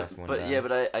art knew class that, one but time. yeah,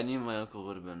 but I knew my uncle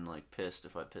would have been like pissed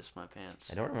if I pissed my pants.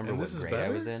 I don't remember And what this is grade I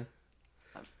was better? in.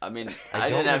 I mean, I I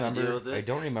don't didn't have remember. to deal with it. I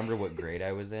don't remember what grade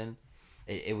I was in.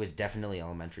 It was definitely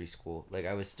elementary school. Like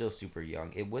I was still super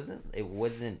young. It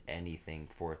wasn't anything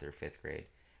 4th or 5th grade,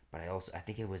 but I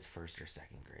think it was 1st or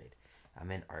 2nd grade. I'm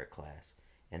in art class,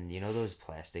 and you know those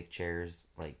plastic chairs,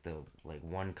 like the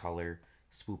one color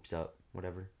swoops up,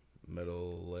 whatever,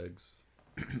 Metal legs.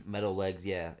 metal legs,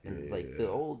 yeah, and like the Yeah.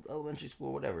 old elementary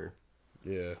school, whatever.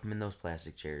 Yeah. I'm in those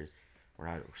plastic chairs.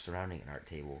 We're surrounding an art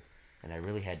table, and I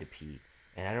really had to pee,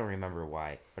 and I don't remember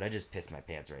why, but I just pissed my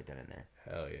pants right then and there.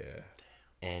 Hell yeah.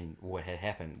 And what had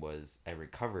happened was I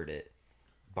recovered it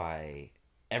by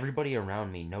everybody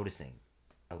around me noticing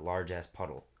a large ass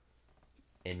puddle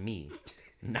and me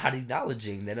not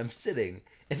acknowledging that I'm sitting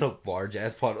in a large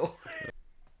ass puddle.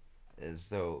 And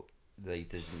so, like,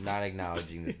 just not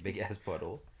acknowledging this big ass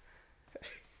puddle.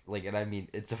 Like, and I mean,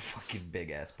 it's a fucking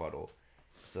big ass puddle.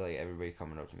 So, like, everybody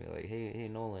coming up to me, like, hey,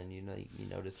 Nolan, you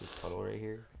notice this puddle right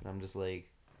here? And I'm just like,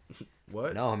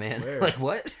 What? no, man. Where? Like,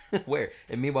 what? Where?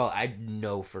 And meanwhile, I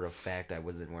know for a fact I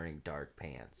wasn't wearing dark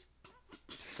pants.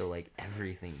 So, like,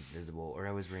 everything's visible. Or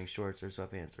I was wearing shorts or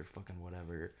sweatpants or fucking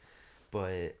whatever.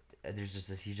 But there's just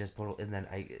this huge ass puddle. And then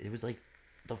it was, like,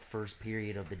 the first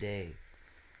period of the day.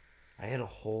 I had a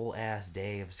whole ass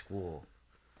day of school.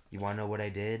 You want to know what I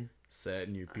did? Sat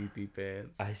in your pee-pee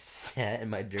pants. I sat in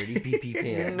my dirty pee-pee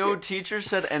pants. No teacher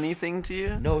said anything to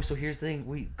you? No, so here's the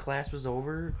thing. Class was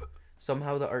over.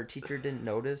 Somehow the art teacher didn't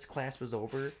notice. Class was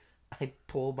over. I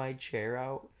pulled my chair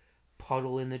out.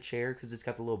 Puddle in the chair because it's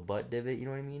got the little butt divot. You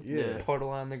know what I mean? Yeah. Puddle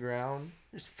on the ground.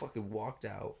 Just fucking walked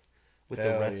out with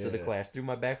Hell the rest of the yeah. class. Threw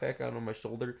my backpack on my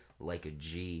shoulder like a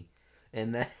G.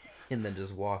 And then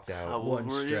just walked out. How old One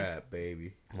were you? strap,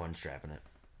 baby. One strapping it.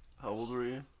 How old were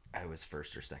you? I was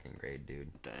 1st or 2nd grade,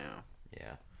 dude. Damn.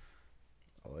 Yeah.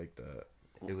 I like that.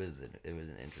 It was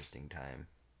an interesting time.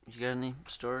 You got any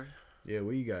story? Yeah,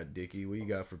 what you got, Dickie? What you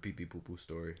got for pee-pee poo-poo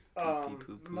story?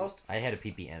 Pee-pee-poo-poo. Most I had a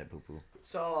pee-pee and a poo-poo.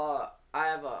 so I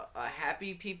have a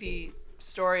happy pee pee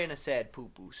story and a sad poo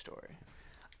poo story.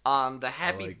 The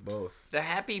happy I like both. the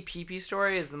happy pee pee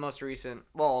story is the most recent.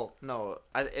 Well, no,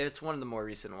 it's one of the more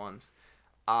recent ones.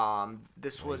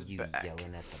 This Why was you back.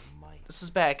 yelling at the mic? This was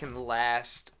back in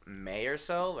last May or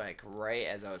so, like right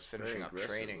as I was finishing Very up aggressive.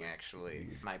 training. Actually,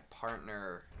 my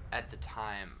partner at the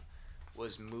time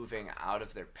was moving out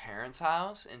of their parents'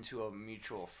 house into a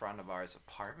mutual friend of ours'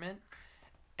 apartment,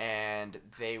 and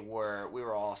we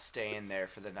were all staying there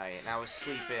for the night, and I was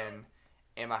sleeping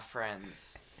in my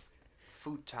friend's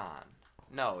futon.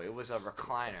 No, it was a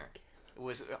recliner. It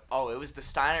was the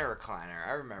Steiner recliner.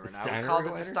 I remember The now. Steiner We called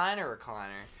it recliner? the Steiner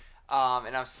recliner.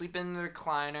 And I was sleeping in the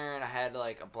recliner, and I had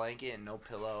like a blanket and no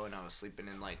pillow, and I was sleeping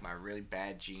in like my really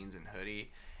bad jeans and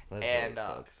hoodie. That And, really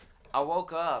sucks. I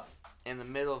woke up in the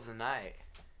middle of the night,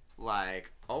 like,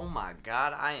 oh my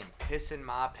god, I am pissing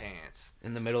my pants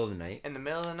In the middle of the night. in the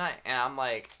middle of the night, and I'm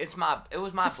like, it was my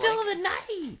blanket. Still in the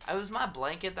night. It was my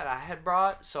blanket that I had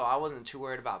brought, so I wasn't too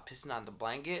worried about pissing on the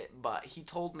blanket. But he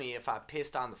told me if I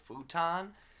pissed on the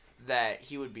futon, that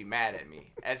he would be mad at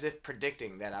me, as if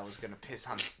predicting that I was gonna piss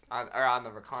on the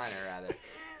recliner rather.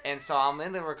 And so I'm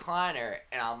in the recliner,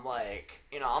 and I'm like,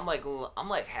 I'm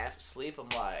like half asleep. I'm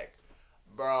like,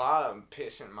 bro, I'm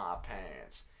pissing my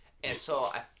pants. And so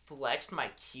I flexed my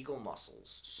Kegel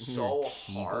muscles so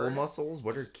Kegel hard. muscles?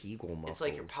 What are Kegel muscles? It's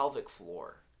like your pelvic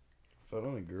floor. I thought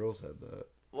only girls had that.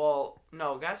 Well,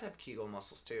 no, guys have Kegel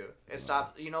muscles too. It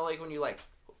stop, like when you like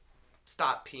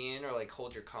stop peeing or like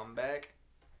hold your cum back.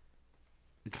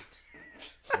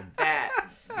 That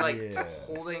like Yeah.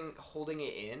 holding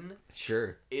it in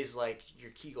Sure. is like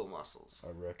your Kegel muscles.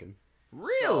 I reckon.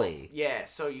 Really? So, yeah.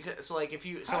 So you could, so like if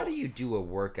you How do you do a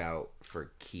workout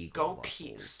for Kegel go muscles?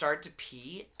 pee, start to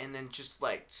pee, and then just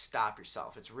like stop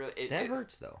yourself. It's really That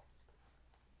hurts though.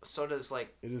 So does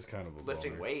like It is kind of a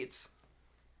lifting bummer. weights.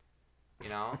 You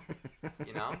know.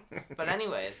 But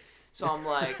anyways, so I'm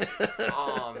like,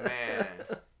 oh man,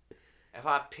 if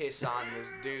I piss on this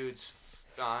dude's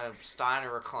Steiner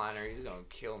recliner, he's gonna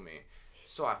kill me.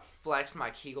 So I flexed my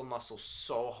Kegel muscles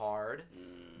so hard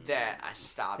that I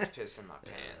stopped pissing my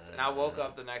pants, and I woke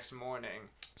up the next morning.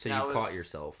 So and I you was- caught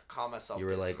yourself. Caught myself. You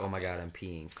were pissing like, "Oh my god, pants. I'm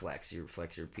peeing." Flex your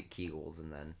Kegels,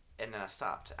 and then And then I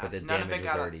stopped. But the None of damage it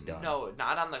was got already done. No,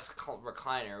 not on the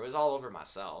recliner. It was all over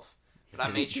myself. But I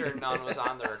made sure none was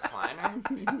on the recliner.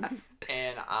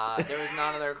 And there was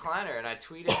none on the recliner. And I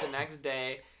tweeted the next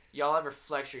day, y'all ever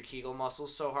flex your Kegel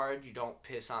muscles so hard you don't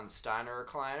piss on the Steiner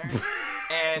recliner?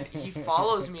 And he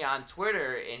follows me on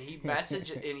Twitter, and he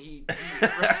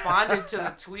responded to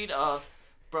the tweet of,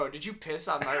 bro, did you piss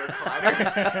on my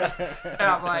recliner? And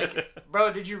I'm like,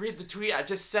 bro, did you read the tweet? I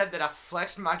just said that I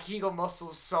flexed my Kegel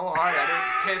muscles so hard I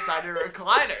didn't piss on your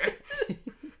recliner.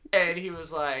 And he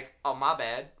was like, oh, my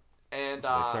bad. And it's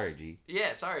like, "Sorry, G."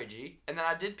 yeah, sorry, G. And then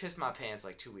I did piss my pants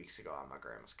like 2 weeks ago on my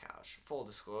grandma's couch. Full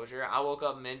disclosure, I woke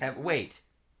up Wait,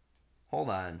 hold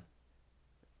on.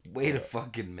 Wait a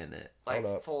fucking minute. like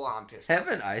Hold up. full on piss.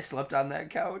 Haven't I slept on that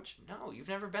couch? No, you've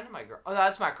never been to my Oh,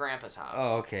 that's my grandpa's house.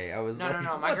 Oh, okay. I was No, like, no,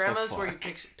 no. My what the grandma's where he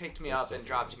fuck? picked me That's up so and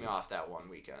dropped funny. me off that one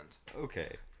weekend.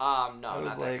 Okay. No, I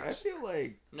was not like, that I house. feel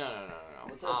like No.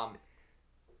 What's that?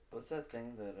 What's that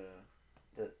thing that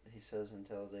he says in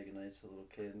Talladega Nights, the little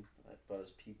kid about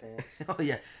his pee pants? oh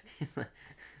yeah.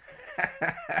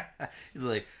 He's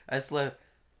like I slept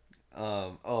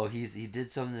Oh, he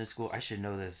did something in school. I should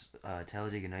know this.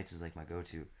 Talladega Nights is like my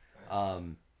go-to.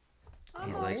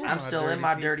 He's like, I'm still in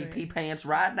my dirty pee pants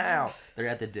right now. They're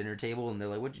at the dinner table and they're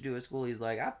like, "What'd you do at school?" He's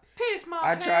like,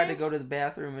 I tried to go to the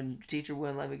bathroom and teacher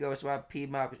wouldn't let me go, so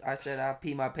I said I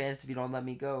pee my pants if you don't let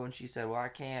me go, and she said, well, I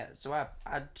can't, so I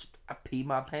peed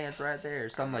my pants right there, or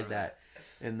something like that.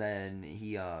 And then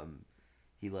he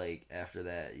like after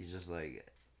that he's just like,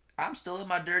 I'm still in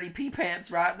my dirty pee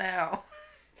pants right now.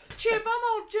 Chip, I'm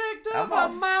all jacked up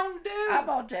on Mountain Dew. I'm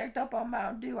all jacked up on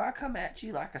Mountain Dew. I come at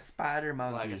you like a spider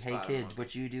monkey. Like a Hey spider kids, monkey.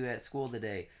 what you do at school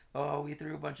today? Oh, we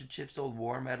threw a bunch of Chips Old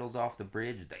War medals off the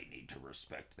bridge. They need to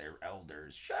respect their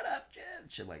elders. Shut up, Jim.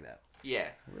 Shit like that. Yeah.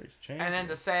 And then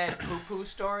the sad poo-poo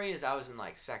story is I was in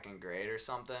like 2nd grade or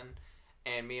something,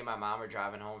 and me and my mom were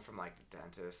driving home from like the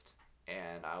dentist,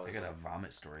 and I was I got like, a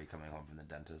vomit story coming home from the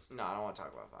dentist. no, I don't want to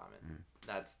talk about vomit.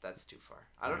 That's too far.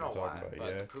 I don't know wanna talk why, about but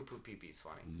the yak? poo-poo pee-pee is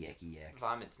funny. Yucky yak.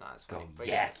 Vomit's not as Go funny. But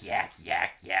yak, yes. yak, yak,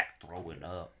 yak, throwing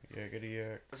up. Yakety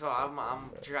yak. So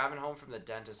I'm driving home from the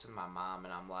dentist with my mom,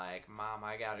 and I'm like, Mom,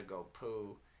 I gotta go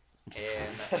poo.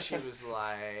 And she was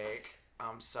like,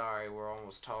 I'm sorry, we're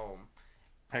almost home.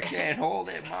 I can't hold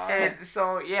it, Mom. And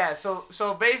so yeah,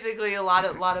 so basically a lot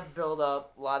of build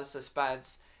up, a lot of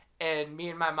suspense, and me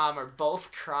and my mom are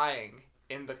both crying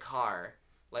in the car.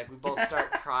 Like we both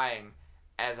start crying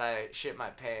as I shit my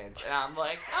pants, and I'm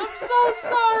like, I'm so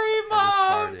sorry, Mom.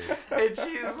 I just farted. And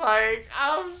she's like,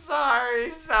 I'm sorry,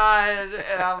 son.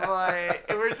 And I'm like,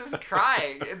 and we're just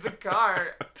crying in the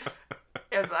car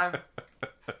as I'm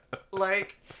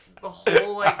like, the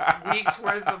whole like week's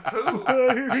worth of poop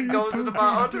like goes into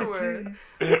my underwear.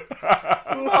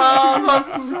 Mom,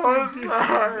 I'm so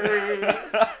sorry.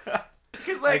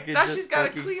 Cause like now she's gotta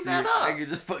clean that up. I can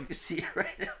just fucking see it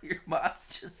right now. Your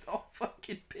mom's just all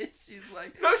fucking pissed. She's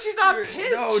like, No, she's not you're-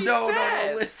 pissed. No, She's no,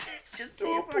 sad. no, listen. Just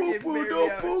Don't me fucking poo-poo, Mary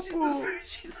don't out. poo-poo.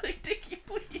 She's like, Dickie,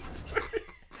 please.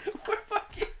 We're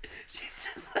fucking. She's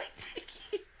just like,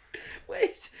 Dickie.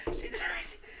 Wait. She's just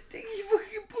like, Dickie,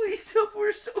 fucking please help.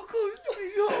 We're so close to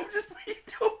being home. Just please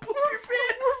don't poop your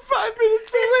pants. We're 5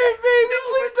 minutes away, baby.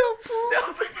 Please don't poop.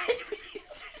 No, but then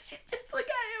she's just like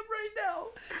I am right now.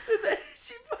 And then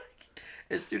she fucking,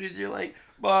 as soon as you're like,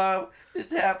 Mom,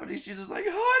 it's happening, she's just like,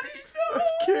 honey, no.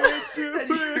 Can't do Then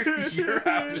it. you're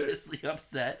obviously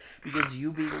upset because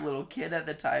you being a little kid at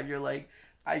the time, you're like,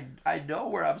 I know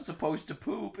where I'm supposed to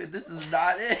poop, and this is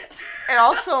not it. And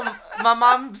also, my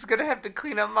mom's gonna have to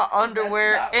clean up my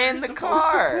underwear not where in you're the supposed to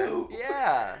car. poop.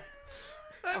 Yeah.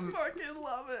 I fucking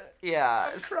love it. Yeah.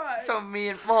 I'm crying.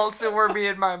 So we're me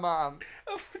and my mom.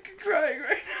 I'm fucking crying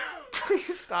right now.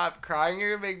 Please stop crying.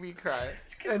 You're gonna make me cry.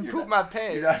 'cause And you're poop not- my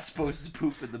pants. You're not supposed to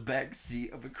poop in the back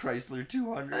seat of a Chrysler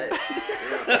 200.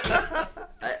 I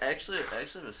actually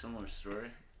have a similar story.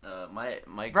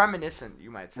 My Reminiscent,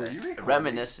 you might say. Were you recording?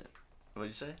 reminiscent. What'd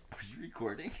you say? Were you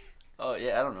recording? Oh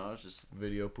yeah, I don't know. I was just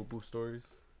Video poo-poo stories.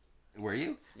 Were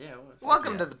you? yeah. It was.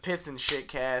 Welcome Yeah. to the Piss and Shit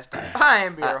Cast. I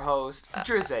am your host,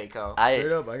 Drizeko.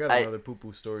 Straight up, I got I- another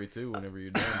poo-poo story too whenever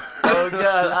you're done. Oh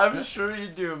god, I'm sure you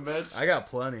do, Mitch. I got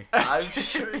plenty. I'm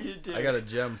sure you do. I got a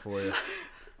gem for you.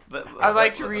 But I'd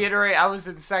like to reiterate, I was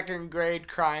in 2nd grade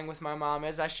crying with my mom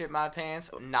as I shit my pants.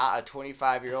 Not a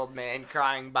 25-year-old man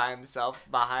crying by himself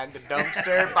behind the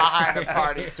dumpster behind a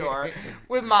party store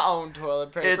with my own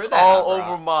toilet paper. It's that I all brought.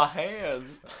 over my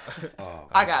hands. Oh,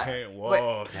 I got Can't wait,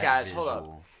 walk. that guys, hold up.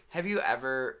 visual. Have you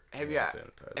ever have you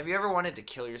Sanitizer. ever wanted to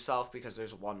kill yourself because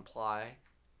there's one ply?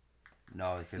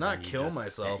 No, because Not then you kill just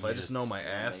myself. sta- I you just know my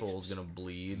that makes asshole's sense. gonna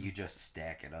bleed. You just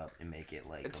stack it up and make it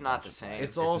like. It's a not bunch the of same. plaques.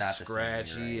 It's all not the same, you're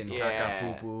scratchy right. and Yeah.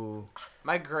 caca poo-poo.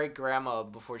 My great grandma,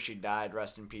 before she died,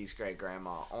 rest in peace, great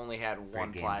grandma, only had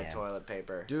one game ply Dan. toilet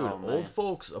paper. Dude, Oh, man. old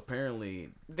folks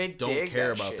apparently They don't dig care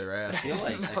that about shit. their I feel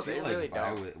assholes. like No, they really if I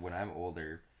don't. when I'm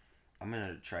older, I'm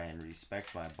gonna try and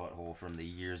respect my butthole from the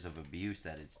years of abuse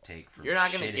that it's take from. You're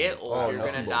not gonna shitting get old. Oh, You're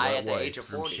nothing gonna but die wet at the age of wipes.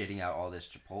 from 40. shitting out all this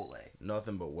Chipotle.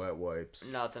 Nothing but wet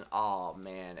wipes. Nothing. Oh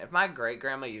man, if my great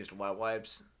grandma used wet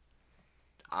wipes,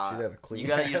 She'd have a clean You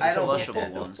gotta use ass. the I don't get flushable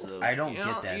that, though. ones though. I don't you get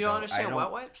don't, that. you don't though. understand I don't,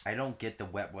 wet wipes? I don't get the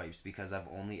wet wipes because I've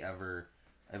only ever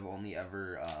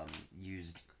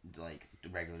used like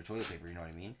regular toilet paper. You know what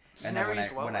I mean? And then never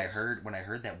used wet when wipes? I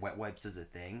heard that wet wipes is a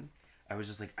thing, I was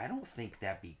just like, I don't think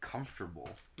that'd be comfortable.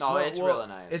 No, Well, it's well, really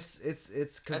nice. It's because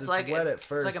It's it's like- wet it's- at it's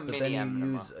first, like a but mini then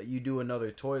enema. you do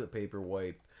another toilet paper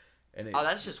wipe, and it, Oh,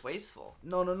 that's just wasteful.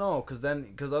 no,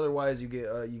 because otherwise you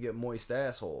get moist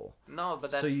asshole. No,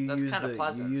 but that's So you that's use kind of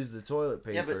pleasant. you use the toilet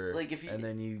Yeah, but, paper, like, if you- and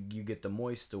then you get the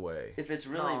moist away. If it's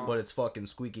really No. But it's fucking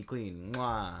squeaky clean.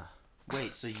 Mwah.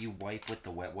 Wait, so you wipe with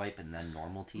the wet wipe and then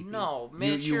normal TP? No,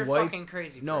 Mitch, you you're a wipe- fucking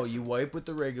crazy. No, person. you wipe with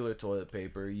the regular toilet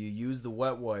paper. You use the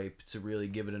wet wipe to really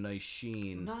give it a nice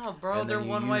sheen. No, bro, and they're then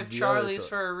you one use wipe the other Charlies to-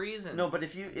 for a reason. No, but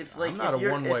if I'm not a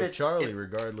you're- one if wipe it's- Charlie, if-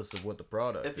 regardless of what the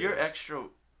product. If you're is. extra,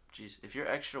 jeez, if you're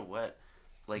extra wet,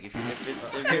 like if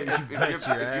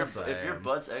your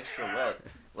butt's extra wet,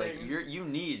 like you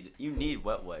need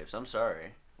wet wipes. I'm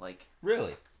sorry, like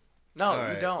Really? no, All you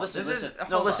right. don't. listen, this listen, is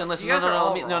no, hold listen, up. listen, You no, guys are all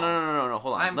let me, wrong. no,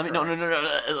 hold on, I'm let me, no,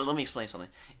 correct. let me explain something.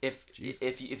 If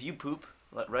you poop,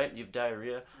 right, you've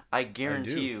diarrhea, I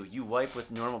guarantee you wipe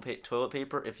with normal toilet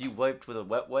paper. If you wiped with a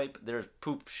wet wipe, there's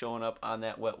poop showing up on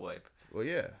that wet wipe. Well,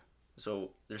 yeah. So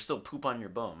there's still poop on your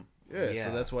bum. Yeah,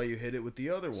 so that's why you hit it with the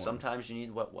other one. Sometimes you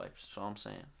need wet wipes. That's all I'm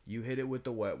saying. You hit it with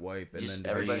the wet wipe, and Just then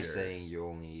Are everybody- you sure. saying you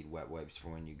only need wet wipes for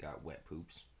when you got wet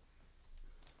poops?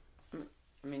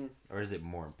 I mean, Or is it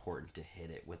more important to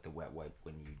hit it with the wet wipe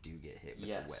when you do get hit with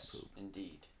yes, the wet poop?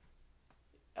 indeed.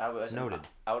 Noted.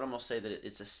 I would almost say that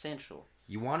it's essential.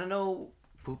 You want to know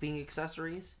pooping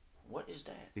accessories? What is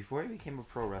that? Before I became a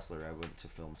pro wrestler, I went to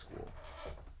film school.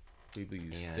 People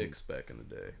used And- sticks back in the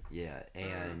day. Yeah,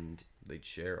 and They'd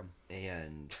share them.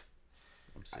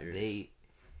 I'm serious.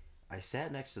 I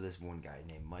sat next to this one guy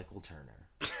named Michael Turner.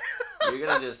 You're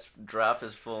gonna just drop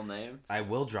his full name? I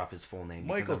will drop his full name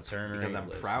Michael because Turner because I'm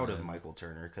ain't proud of listening. Michael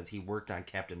Turner because he worked on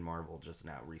Captain Marvel just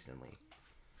now recently.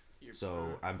 You're-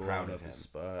 So I'm Blowing proud up of him. his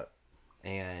spot.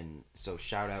 And so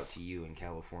shout out to you in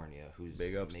California, who's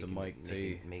Big ups to Mike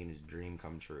T. making his dream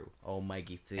come true. Oh,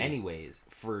 Mikey T. Anyways,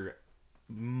 for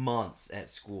months at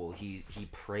school, he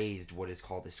praised what is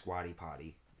called a squatty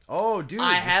potty. Oh, dude.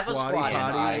 I the have a squatty squatty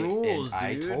potty potty. rules,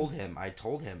 I dude.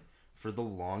 told him for the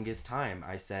longest time,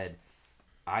 I said,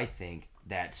 I think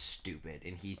that's stupid.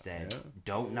 And he said, Yeah.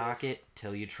 don't knock it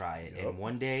till you try it. Yep. And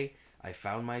one day I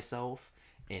found myself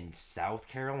in South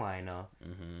Carolina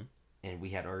Mm-hmm. and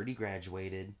we had already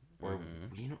graduated. Or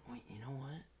Mhm. you know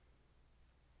what?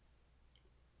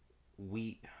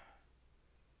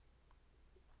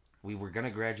 We were gonna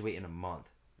graduate in a month.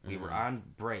 We were on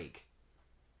break.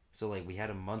 So like we had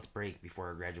a month break before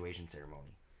our graduation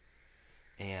ceremony.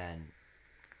 And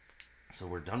so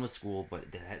we're done with school,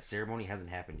 but that ceremony hasn't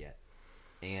happened yet.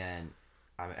 And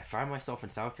I found myself in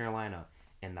South Carolina,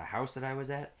 and the house that I was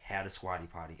at had a squatty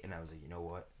potty, and I was like, you know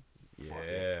what? Fuck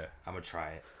it. Yeah. I'm gonna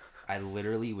try it. I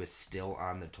literally was still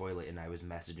on the toilet, and I was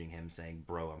messaging him saying,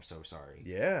 bro, I'm so sorry.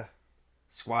 Yeah.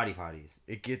 Squatty potties.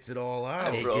 It gets it all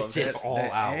out. It bro, gets it That- all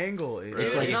that out. angle.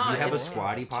 It's like if No, you have a it's-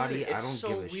 squatty potty, dude, I it's don't so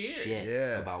give a weird. shit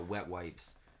Yeah. about wet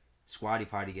wipes. Squatty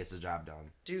potty gets the job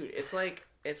done. Dude, it's like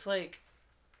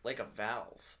a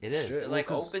valve. It is. Shit. It like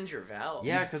Well, 'cause- opens your valve.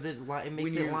 Yeah, because it makes When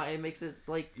it you- it makes it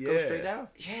like go Yeah. straight down.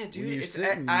 Yeah, When dude. you're It's,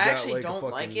 sitting, I you got, actually like, a don't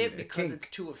like fucking- it a because kink. it's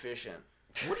too efficient.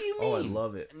 What do you mean? Oh, I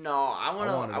love it. No, I want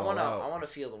it all out. wanna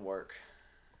feel the work.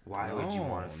 Why would you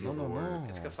want to feel the work?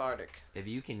 It's cathartic. If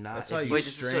you cannot, That's if how you, you Wait,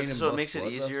 strain so and it bust makes it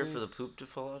blood easier for the vessels? poop to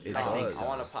fall out? It I think does. I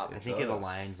wanna pop I it. think it does.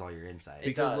 aligns all your insides. It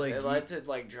Because, does. like, It lets it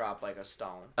like drop like a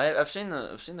stone. I've seen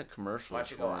the commercial.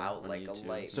 Watch it go out like a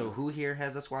light. So who here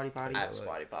has a squatty potty? I have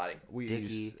squatty potty. We Dickie.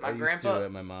 used, My I used grandpa- to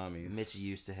at my mommy's. Mitch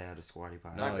used to have a squatty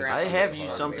potty. My No, grandpa I have was used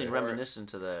hard something before. reminiscent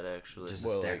to that actually. Just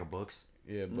Well, a stack like- of books.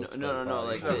 Yeah, No, books no, by no,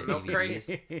 bodies. like Milk crates.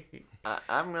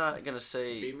 I'm not gonna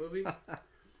say. B movie.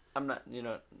 I'm not.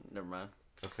 Never mind.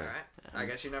 Okay. Alright. I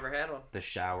guess you never had one. The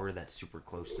shower that's super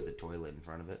close to the toilet in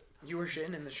front of it. You were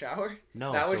shitting in the shower?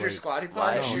 No, That so was your like, squatty Why,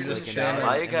 potty? No, Shooting so in the like shower? imagine-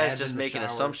 why are you guys imagine just the making shower,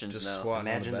 assumptions just now? squatting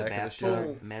Imagine on the the back of the bathtub.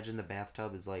 shower. Imagine the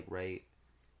bathtub is like right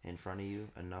in front of you,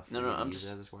 enough for No, you no, to I'm use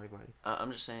just- it as a squatty potty.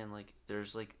 I'm just saying, like,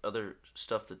 there's like other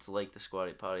stuff that's like the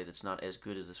squatty potty that's not as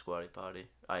good as the squatty potty.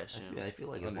 I assume. I feel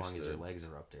like as long as your Understood. legs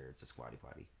are up there, it's a squatty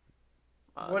potty.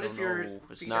 I What don't if your know.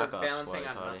 It's feet are knockoff balancing squatty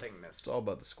on potty. nothingness? It's all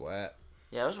about the squat.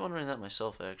 Yeah, I was wondering that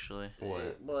myself actually.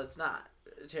 What? Well, it's not.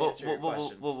 To Well, answer your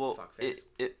question, fuckface.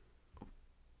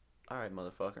 All right,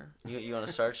 motherfucker. You want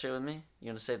to start shit with me? You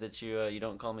want to say that you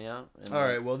don't call me out? And, All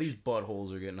right, well, these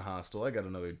buttholes are getting hostile. I got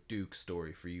another Duke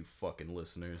story for you fucking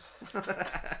listeners.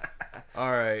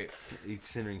 All right,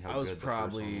 Considering how I was good the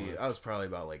first one probably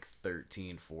about like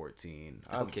 13, 14.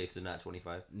 was. Okay, so not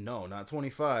 25. No, not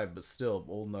 25, but still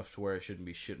old enough to where I shouldn't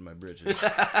be shitting my britches.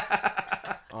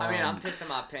 I mean, I'm Um, pissing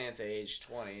my pants at age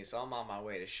 20, so I'm on my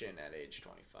way to shitting at age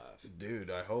 25. dude,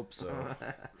 I hope so.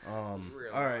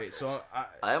 Real All right, so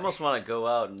I almost want to go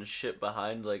out and shit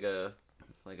behind like a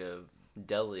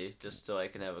deli just so I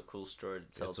can have a cool story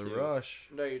to tell it's a too. rush.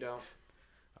 No, you don't.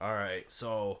 All right,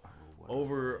 so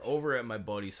Oh, over at my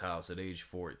buddy's house at age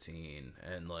 14,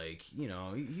 and like he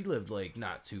lived like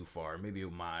not too far, maybe a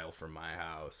mile from my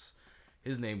house.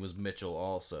 His name was Mitchell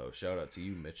also. Shout out to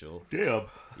you, Mitchell. Damn.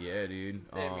 Yeah, dude.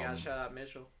 Damn, you gotta shout out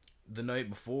Mitchell. The night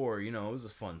before, you know, it was a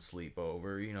fun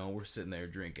sleepover. You know, we're sitting there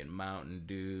drinking Mountain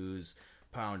Dews,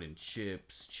 pounding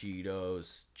chips,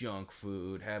 Cheetos, junk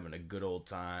food, having a good old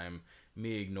time.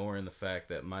 Me ignoring the fact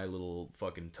that my little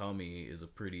fucking tummy is a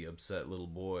pretty upset little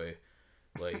boy.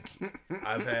 Like,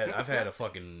 I've had a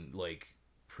fucking, like,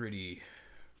 pretty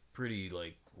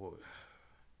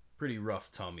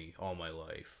rough tummy all my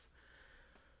life.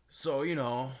 So, you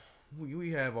know,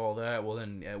 we have all that. Well,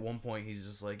 then at one point he's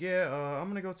just like, yeah, I'm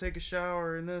gonna go take a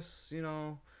shower in this, you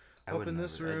know, up in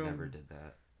this room. I never did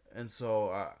that. And so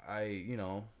I, you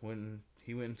know, when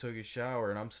he went and took his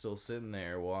shower and I'm still sitting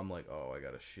there, well, I'm like, oh, I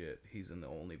gotta shit. He's in the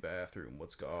only bathroom.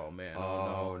 Oh man.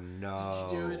 Oh no.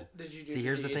 Did you do it? Did you do See,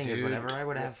 here's the thing: Dude. is whenever I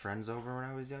would have friends over when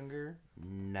I was younger,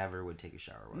 never would take a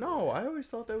shower. while No, they were I always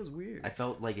thought that was weird. I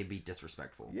felt like it'd be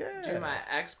disrespectful. Yeah. Dude, my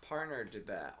ex-partner did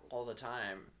that all the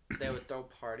time. They would throw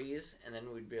parties, and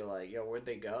then we'd be like, yo, where'd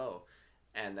they go?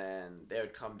 And then they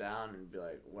would come down and be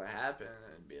like, what happened?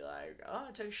 And be like, oh,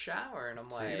 I took a shower. And I'm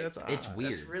See, like, that's It's odd.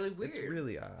 weird. that's really weird. It's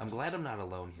really odd. I'm glad I'm not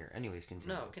alone here. Anyways,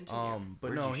 continue. No, continue. But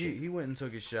Where'd no, you shit? he went and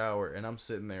took a shower, and I'm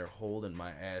sitting there holding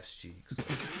my ass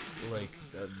cheeks, like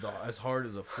as hard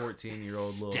as a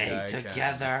 14-year-old little Stay guy can.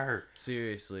 together.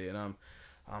 Seriously, and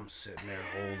I'm sitting there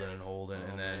holding,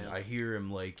 and then man. I hear him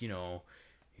like, you know,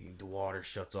 the water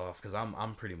shuts off because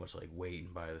I'm pretty much like waiting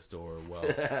by this door. Well,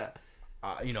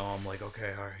 you know, I'm like,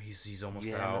 okay, all right, he's almost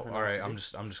You have out. nothing All else right,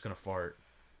 to I'm just gonna fart.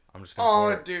 I'm just gonna Oh,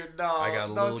 fart. dude, no. I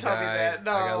got a Don't little tell guy. me that.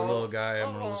 No. I got a little guy.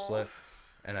 I'm gonna Oh. slip,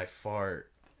 and I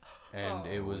fart, and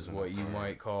it was Oh, what you fart.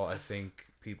 might call, I think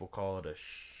people call it a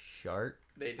shart.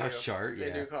 They do. A shart, They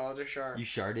yeah. do call it a shart. You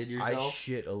sharded I yourself.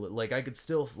 shit a little. Like I could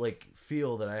still like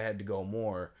feel that I had to go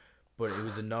more, but it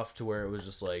was enough to where it was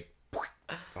just like.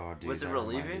 Oh, dude, Was it that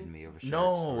reminded relieving? me of a shark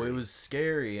No, story. it was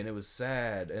scary and it was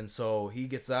sad. And so he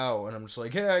gets out and I'm just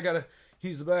like, hey, I gotta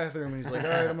use the bathroom. And he's like, all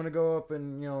right, I'm gonna go up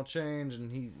and, you know, change.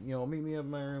 And he, you know, meet me up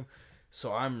in my room.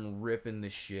 So I'm ripping the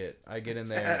shit. I get in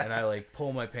there and I like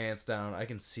pull my pants down. I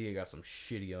can see I got some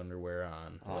shitty underwear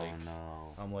on. Oh Like,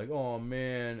 no. I'm like, oh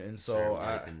man. And so Served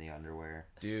I, rape in the underwear.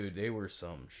 dude, they were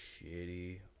some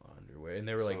shitty underwear. And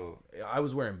they were like, So- I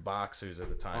was wearing boxers at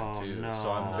the time Oh, too. no. So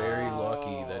I'm very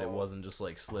lucky that it wasn't just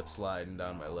like slip sliding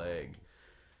down my leg.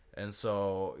 And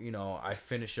so, you know, I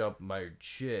finish up my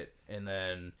shit and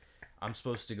then I'm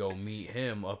supposed to go meet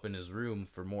him up in his room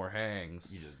for more hangs.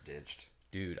 You just ditched.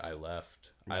 Dude, I left.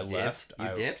 You I dipped? left. You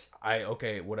dipped?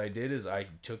 Okay, what I did is I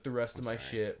took the rest of my sorry.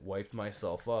 shit, wiped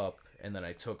myself up, and then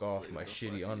I took off my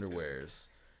shitty underwears.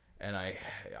 And I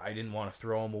didn't want to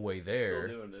throw them away there.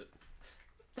 Still doing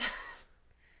it.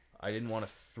 I didn't want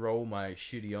to throw my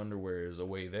shitty underwears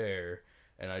away there,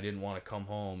 and I didn't want to come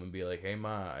home and be like, "Hey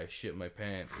ma, I shit my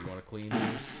pants. You want to clean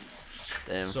these?"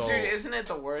 Damn. So, Dude, isn't it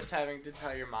the worst having to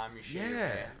tell your mom you shit your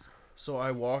Yeah. pants? so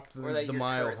I walked Or that the you're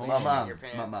mile currently home, shitting your My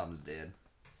pants. mom's dead.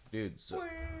 dude.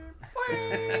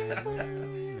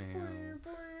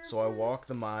 So I walked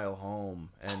the mile home,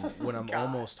 and when I'm God.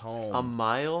 almost home, A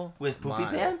mile? With poopy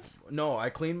mile. pants? No, I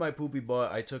cleaned my poopy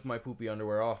butt. I took my poopy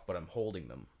underwear off, but I'm holding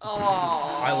them.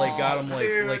 Oh, I like got 'em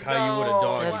like how you would a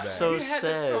doggy That's bag. so You had to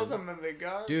throw sad. them in the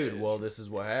garbage. Dude, well, this is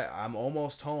what I'm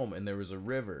almost home, and there was a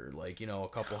river, like, you know, a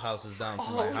couple houses down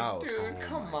from my house. Dude, Oh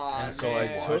come my on. And so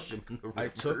man. I Wash 'em in the I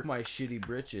took river. my shitty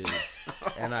britches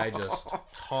and I just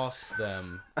tossed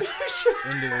them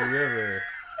into the river.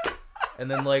 And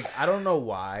then, like, I don't know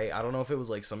why. I don't know if it was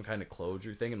like some kind of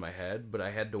closure thing in my head, but I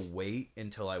had to wait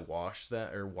until I watched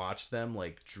them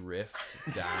like drift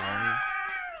down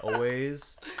a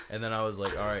ways. And then I was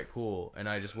like, all right, cool. And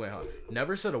I just went home.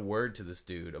 Never said a word to this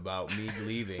dude about me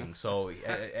leaving. So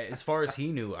as far as he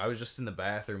knew, I was just in the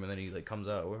bathroom, and then he like comes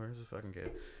out. Where's the fucking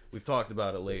kid? We've talked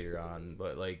about it later on,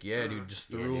 but like, yeah, dude, just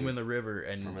Yeah, threw him dude. in the river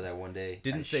and Remember that one day?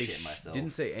 didn't I say shit myself.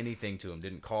 didn't say anything to him,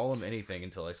 didn't call him anything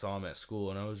until I saw him at school,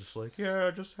 and I was just like, yeah,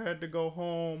 I just had to go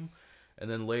home.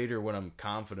 And then later, when I'm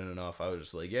confident enough, I was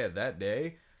just like, yeah, that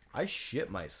day I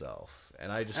shit myself,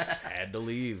 and I just had to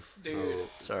leave. Dude.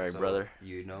 Sorry, brother.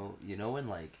 You know when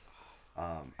like,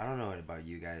 I don't know about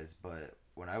you guys, but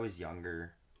when I was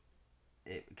younger,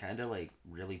 it kind of like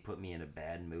really put me in a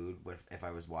bad mood if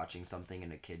I was watching something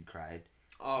and a kid cried.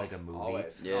 Oh, like a movie.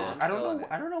 Always. Yeah. No, I'm I don't still in know. it.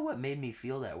 I don't know what made me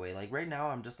feel that way. Like right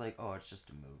now, I'm just like, oh, it's just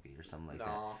a movie or something like that.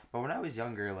 No. But when I was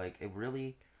younger, like it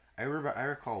really, I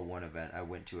recall one event. I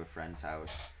went to a friend's house,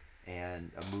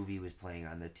 and a movie was playing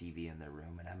on the TV in their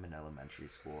room, and I'm in elementary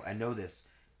school. I know this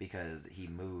because he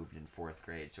moved in 4th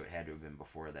grade, so it had to have been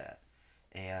before that.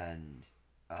 And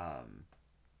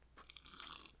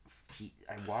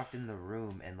I walked in the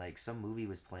room, and like some movie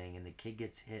was playing, and the kid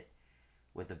gets hit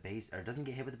with the base, or doesn't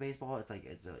get hit with the baseball. It's like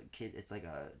it's a kid. It's like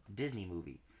a Disney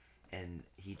movie, and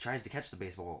he tries to catch the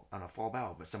baseball on a fall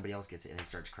ball, but somebody else gets it and he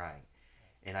starts crying,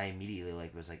 and I immediately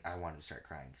was like, I wanted to start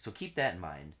crying. So keep that in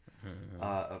mind.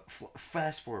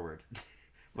 Fast forward,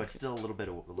 but still a little bit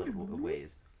of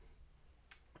ways.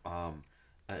 A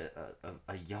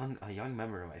young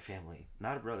member of my family,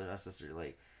 not a brother, not a sister,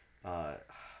 like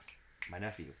my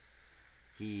nephew.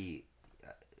 He,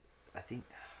 I think,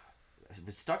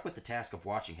 was stuck with the task of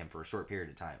watching him for a short period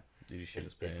of time. Did you shit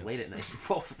his pants? It's late at night.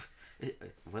 Well,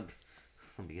 let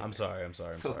me get I'm there.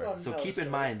 sorry. So keep in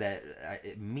mind that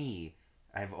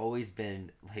I've always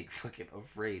been like fucking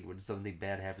afraid when something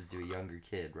bad happens to a younger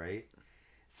kid, right?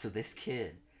 So this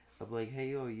kid, I'm like,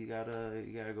 hey yo, you gotta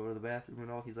go to the bathroom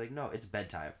and all. He's like, no, it's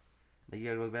bedtime. Like, you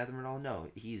gotta go to the bathroom and all. No,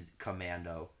 he's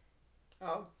commando.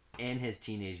 Oh. In his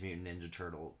Teenage Mutant Ninja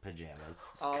Turtle pajamas.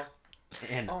 Oh.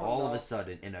 And all of a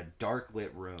sudden, in a dark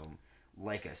lit room,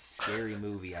 like a scary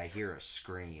movie, I hear a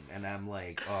scream, and I'm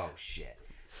like, oh shit.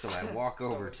 So I walk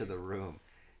over to the room,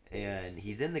 and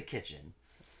he's in the kitchen,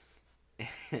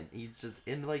 and he's just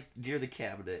in like near the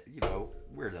cabinet, you know,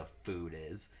 where the food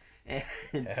is. And,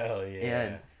 Hell yeah.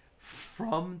 And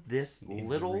from this Needs to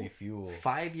little refuel.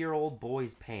 5-year-old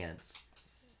boy's pants,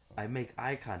 I make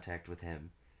eye contact with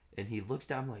him, and he looks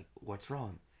down. I'm like, what's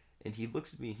wrong? And he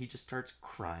looks at me and he just starts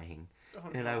crying. Oh,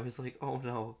 and no. I was like, oh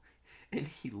no. And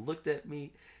he looked at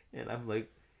me and I'm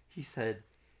like, he said,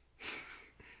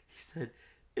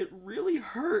 it really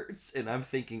hurts. And I'm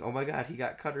thinking, oh my God, he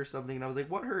got cut or something. And I was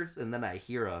like, what hurts? And then I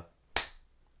hear a,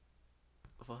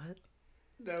 What?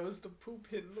 That was the poop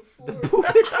hitting the floor. the poop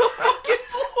hit the fucking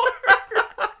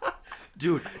floor.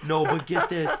 Dude, no, but get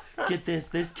this.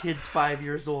 This kid's 5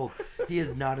 years old. He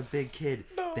is not a big kid.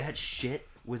 No. That shit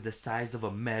was the size of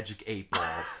a Magic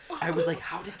 8-ball. I was like,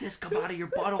 how did this come out of your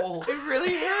butthole? It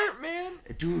really hurt, man.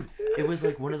 Dude, it was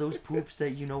like one of those poops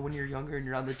that, you know, when you're younger and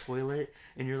you're on the toilet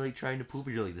and you're like trying to poop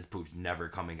and you're like, this poop's never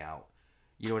coming out.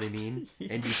 You know what I mean?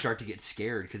 And you start to get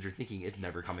scared because you're thinking it's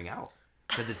never coming out.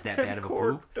 Because it's that bad of a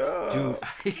poop. Dude,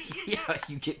 yeah,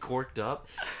 you get corked up.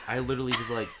 I literally was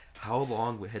like, how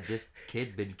long had this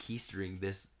kid been keistering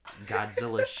this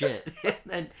Godzilla shit?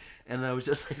 And I was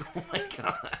just like, oh my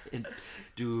God. And,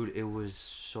 dude, it was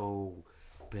so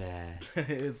bad.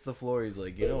 It's the floor. He's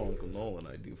like, you know, Uncle Nolan,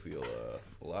 I do feel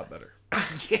a lot better.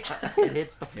 Yeah, it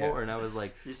hits the floor. Yeah. And I was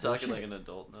like, He's talking like an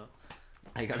adult now.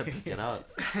 I gotta pick it up.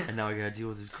 And now I gotta deal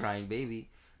with this crying baby.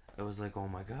 I was like, oh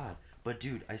my God. But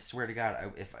dude, I swear to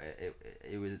God,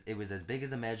 it was as big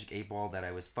as a Magic 8-ball that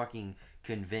I was fucking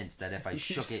convinced that if I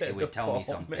shook it would tell me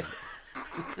something.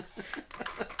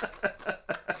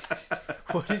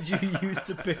 What did you use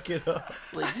to pick it up?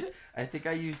 Like, I think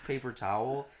I used paper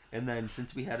towel, and then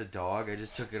since we had a dog, I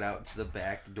just took it out to the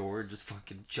back door and just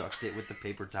fucking chucked it with the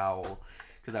paper towel.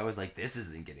 Because I was like, this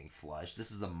isn't getting flushed.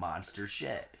 This is a monster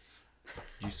shit.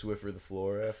 Did you Swiffer the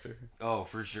floor after? Oh,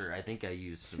 for sure. I think I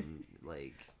used some,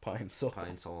 like... Pine Sol.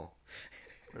 Pine Sol.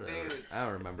 Whatever. I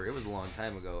don't remember. It was a long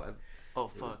time ago. Oh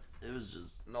fuck. It was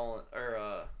just... Nolan,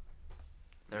 or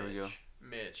There we go.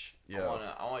 Mitch. Yeah.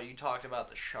 I want you talked about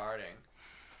the sharding.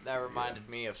 That reminded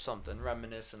me of something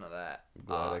reminiscent of that.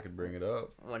 Glad I could bring it up.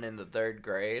 When in the 3rd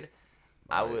grade,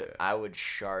 Oh, I would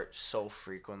shart so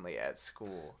frequently at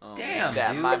school. Oh, Damn,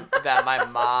 that dude. my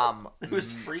mom It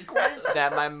was frequent?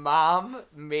 that my mom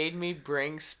made me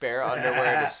bring spare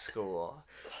underwear to school.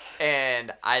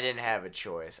 And I didn't have a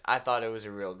choice. I thought it was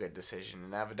a real good decision,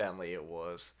 and evidently it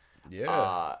was.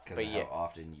 Yeah. Because But of yeah, how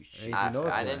often you shit. If you know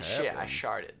it's I gonna didn't shit. I happen.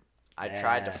 sharted. I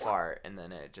tried to Yeah. fart, and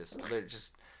then it just A a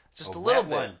little wet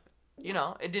bit. one. You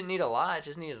know, it didn't need a lot. It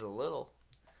just needed a little.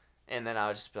 And then I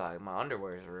would just be like, my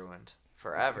underwear is ruined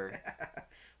forever.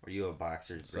 Were you a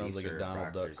boxer's Sounds briefs like a or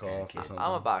Donald boxer's Duck kind of cough or kid? something.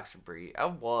 I'm a boxer brief.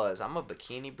 I'm a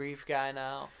bikini brief guy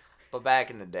now. But back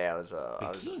in the day, I was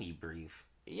Bikini brief?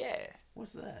 yeah.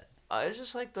 What's that? It's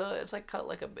just like it's like cut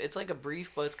like it's like a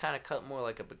brief, but it's kind of cut more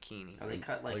like a bikini. Are they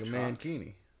cut like Like a trunks?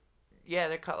 mankini. Yeah,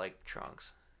 they're cut like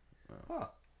trunks. Huh.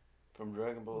 From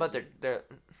Dragon Ball. But Z.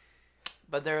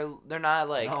 they're not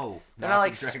like No, they're not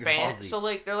like from Dragon Ball span. Z. So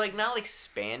like they're like not like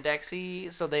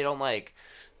spandexy, so they don't like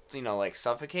like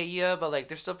suffocate you, but like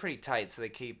they're still pretty tight, so they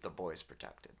keep the boys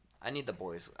protected. I need the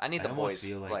boys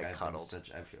feel like I've cuddled.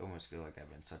 almost feel like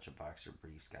I've been such a boxer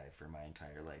briefs guy for my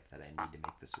entire life that I need to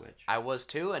make the switch. I was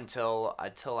too until I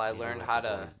Need learned let how the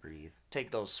to boys breathe. take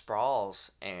those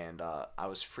sprawls, and I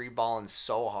was free balling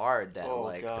so hard that Oh,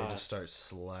 like God. They just start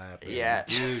slapping. yeah,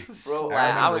 Dude, slap-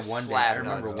 I I was remember slapping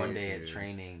one on day dude. at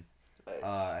training.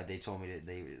 They told me that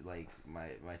they like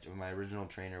my original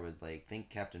trainer was like, think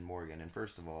Captain Morgan, and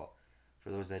first of all, For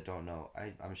those that don't know,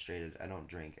 I'm straight edge. I don't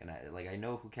drink, and I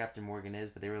know who Captain Morgan is,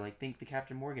 but they were like, think the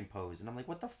Captain Morgan pose, and I'm like,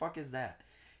 what the fuck is that?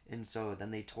 And so then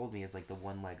they told me it's like the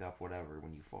one leg up, whatever,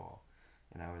 when you fall,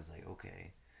 and I was like,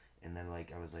 okay, and then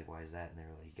like I was like, why is that? And they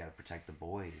were like, you gotta protect the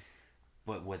boys,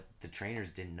 but what the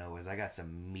trainers didn't know is I got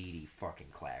some meaty fucking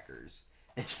clackers,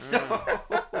 and so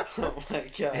Oh my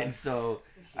god. and so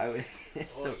he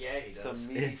Some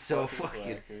meaty it's so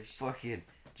fucking fucking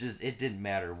just it didn't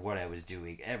matter what I was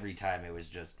doing. Every time it was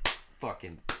just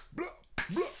fucking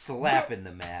slapping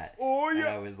the mat. Oh And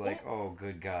I was like, oh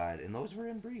good god. And those were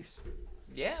in briefs.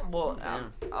 Yeah, well,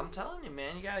 I'm telling you,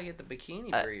 man, you gotta get the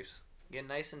bikini briefs. Get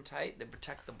nice and tight. They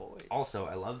protect the boys. Also,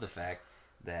 I love the fact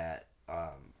that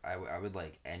I would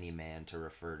like any man to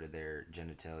refer to their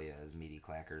genitalia as meaty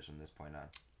clackers from this point on.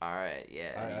 All right,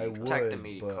 yeah. I protect would, the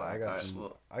meaty but I got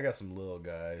clackers. I got some little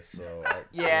guys, so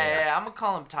Yeah, I'm gonna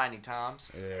call them Tiny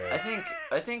Toms. yeah.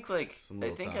 I think like Some I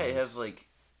little think times. I have like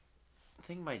I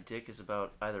think my dick is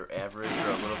about either average or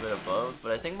a little bit above,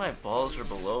 but I think my balls are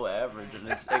below average, and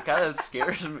it kind of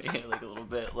scares me like a little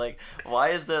bit. Like why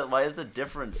is the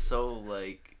difference so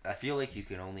like I feel like you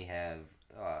can only have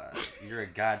you're a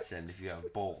godsend if you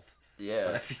have both. But I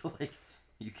yeah. feel like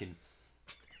you can.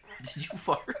 Did you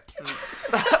fart?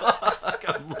 Fuck,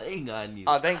 I'm laying on you.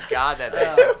 Oh, thank God that.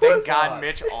 Thank God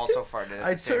Mitch also farted at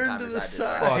I the same turned time to as the I did.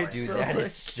 side. Fuck, dude, so, that like-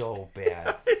 is so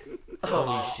bad.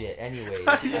 Holy shit. Anyways,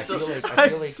 I I feel like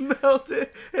I smelled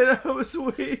it, and I was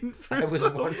waiting for. I was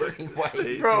someone wondering to why.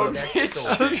 say Bro, something. Mitch,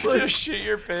 That's so did bad. you just shit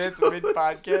your pants mid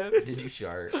podcast? Did you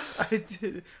shart? I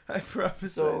did. I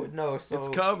promise. So I- no, so it's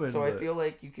coming. So I but- feel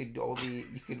like you can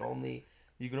only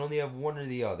have one or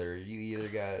the other. You either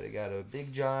got a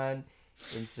Big John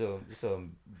and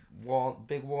some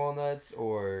big walnuts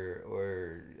or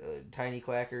tiny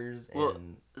clackers and Well,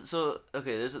 So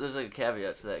okay, there's like a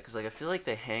caveat to that because like I feel like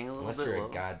they hang a little unless bit you're low.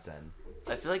 a godsend.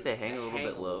 I feel like they hang a little hang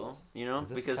bit a low, little. you know, Is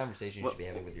this because a conversation you should be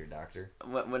having with your doctor?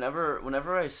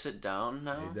 whenever I sit down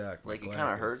now, Hey, doc, my like it kind of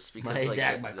clackers. hurts because My like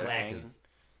dad, my they're hanging, clackers.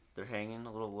 they're hanging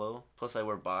a little low. Plus I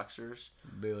wear boxers.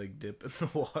 They like dip in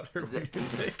the water when you're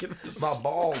taking a My shit.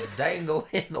 balls dangle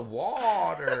in the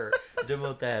water.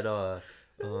 Demote that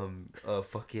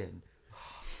fucking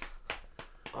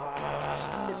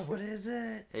what is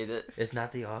it? Hey, that It's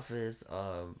not The Office.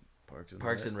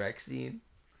 Parks and Rec scene.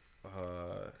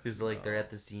 Who's like they're at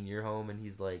the senior home and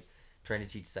he's like trying to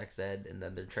teach sex ed and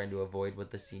then they're trying to avoid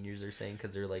what the seniors are saying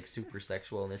because they're like super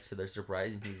sexual and it's to their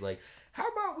surprise and he's like, how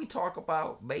about we talk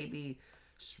about maybe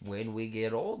when we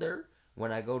get older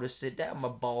when I go to sit down my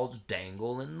balls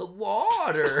dangle in the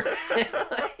water.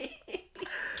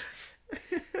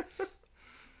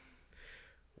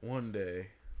 One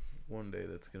day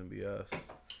that's gonna be us.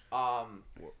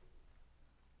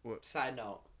 What? Side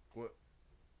note.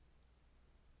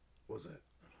 Was it?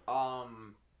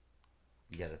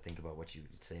 You gotta think about what you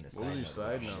say in a What side was your note.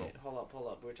 side Shit, note? hold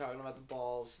up. We're talking about the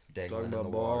balls. Dangling Talking in about the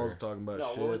balls, water. talking about No,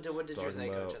 shits. what did talking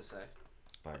Drazenko about... just say?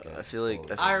 Podcast I feel like-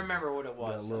 full of I shit. remember what it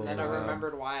was, That and then I little,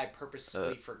 remembered why I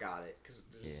purposely forgot it because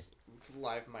there's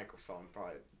live microphone,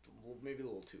 probably maybe a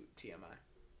little too TMI.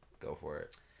 Go for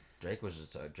it. Drake was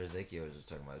just Drazekio was just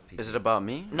talking about his pee. is it about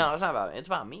me? No, it's not about. It's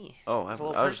about me. Oh, It's a I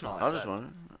little was personal, I I was just said.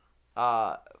 wondering.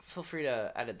 Feel free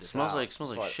to edit It this. smells out, like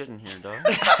but- shit in here, dog.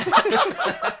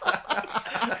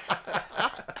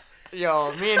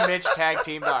 Yo, me and Mitch tag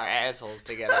teamed our assholes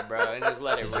together, bro, and just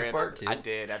let it Did you rip. fart too? I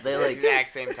did. At They the like- exact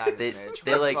same time they- as Mitch.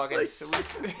 they We're like- fucking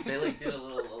They like did a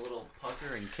little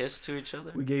pucker and kiss to each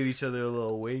other. We gave each other a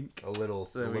little wink, a little,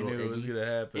 so we knew it was Iggy. gonna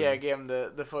happen. Yeah, give him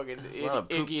the fucking There's a lot of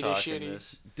poop Iggy to talk in shitty.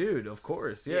 this. Dude, of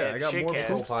course. Yeah, Yeah, I got more shitcast.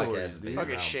 poop Whole podcast stories, is dude. based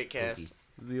Fucking around shitcast. poopy.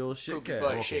 The old Poopy shitcast.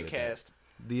 butt Okay with that. shitcast.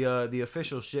 The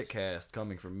official shitcast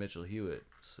coming from Mitchell Hewitt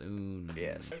soon.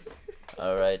 Yes.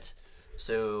 All right,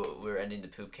 so we're ending the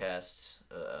poopcast.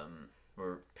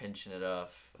 We're pinching it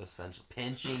off. Essential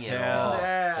pinching it Yeah. off.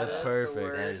 Yeah, That's that's the perfect.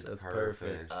 word. That is That's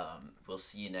perfect. perfect. We'll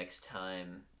see you next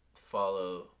time.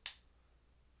 Follow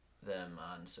them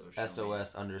on social.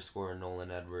 SOS _ Nolan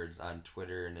Edwards on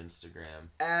Twitter and Instagram.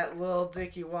 At Lil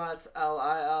Dicky Watts,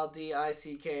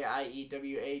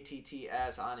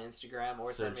 LILDICKIEWATTS on Instagram,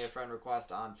 or send me a Search. friend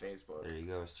request on Facebook. There you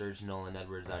go. Search Nolan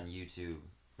Edwards on YouTube.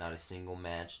 Not a single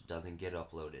match doesn't get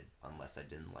uploaded unless I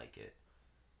didn't like it.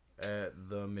 At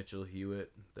the Mitchell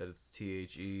Hewitt. That is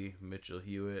THE Mitchell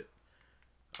Hewitt.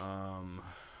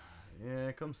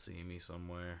 Yeah, come see me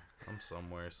somewhere. I'm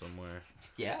somewhere.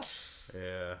 Yeah,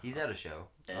 Yeah, he's at a show.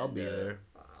 I'll be there.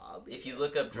 If you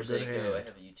look up With a good Drazenko, I hand.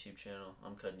 have a YouTube channel.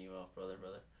 I'm cutting you off, brother.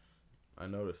 I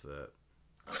noticed that.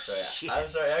 I'm sorry. Shit. I'm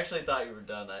sorry. I actually thought you were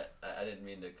done. I didn't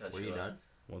mean to cut Were you you off. done?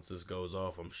 Once this goes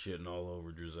off, I'm shitting all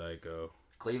over Drazenko.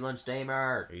 Cleveland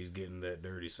Steamer. He's getting that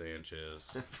dirty Sanchez.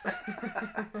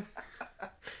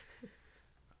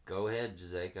 Go ahead,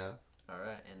 Jazeka. All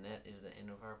right, and that is the end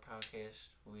of our podcast.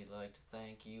 We'd like to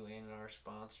thank you and our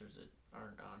sponsors that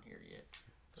aren't on here yet.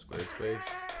 Squarespace.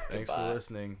 Thanks for Goodbye.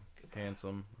 listening.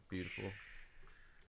 Handsome, beautiful.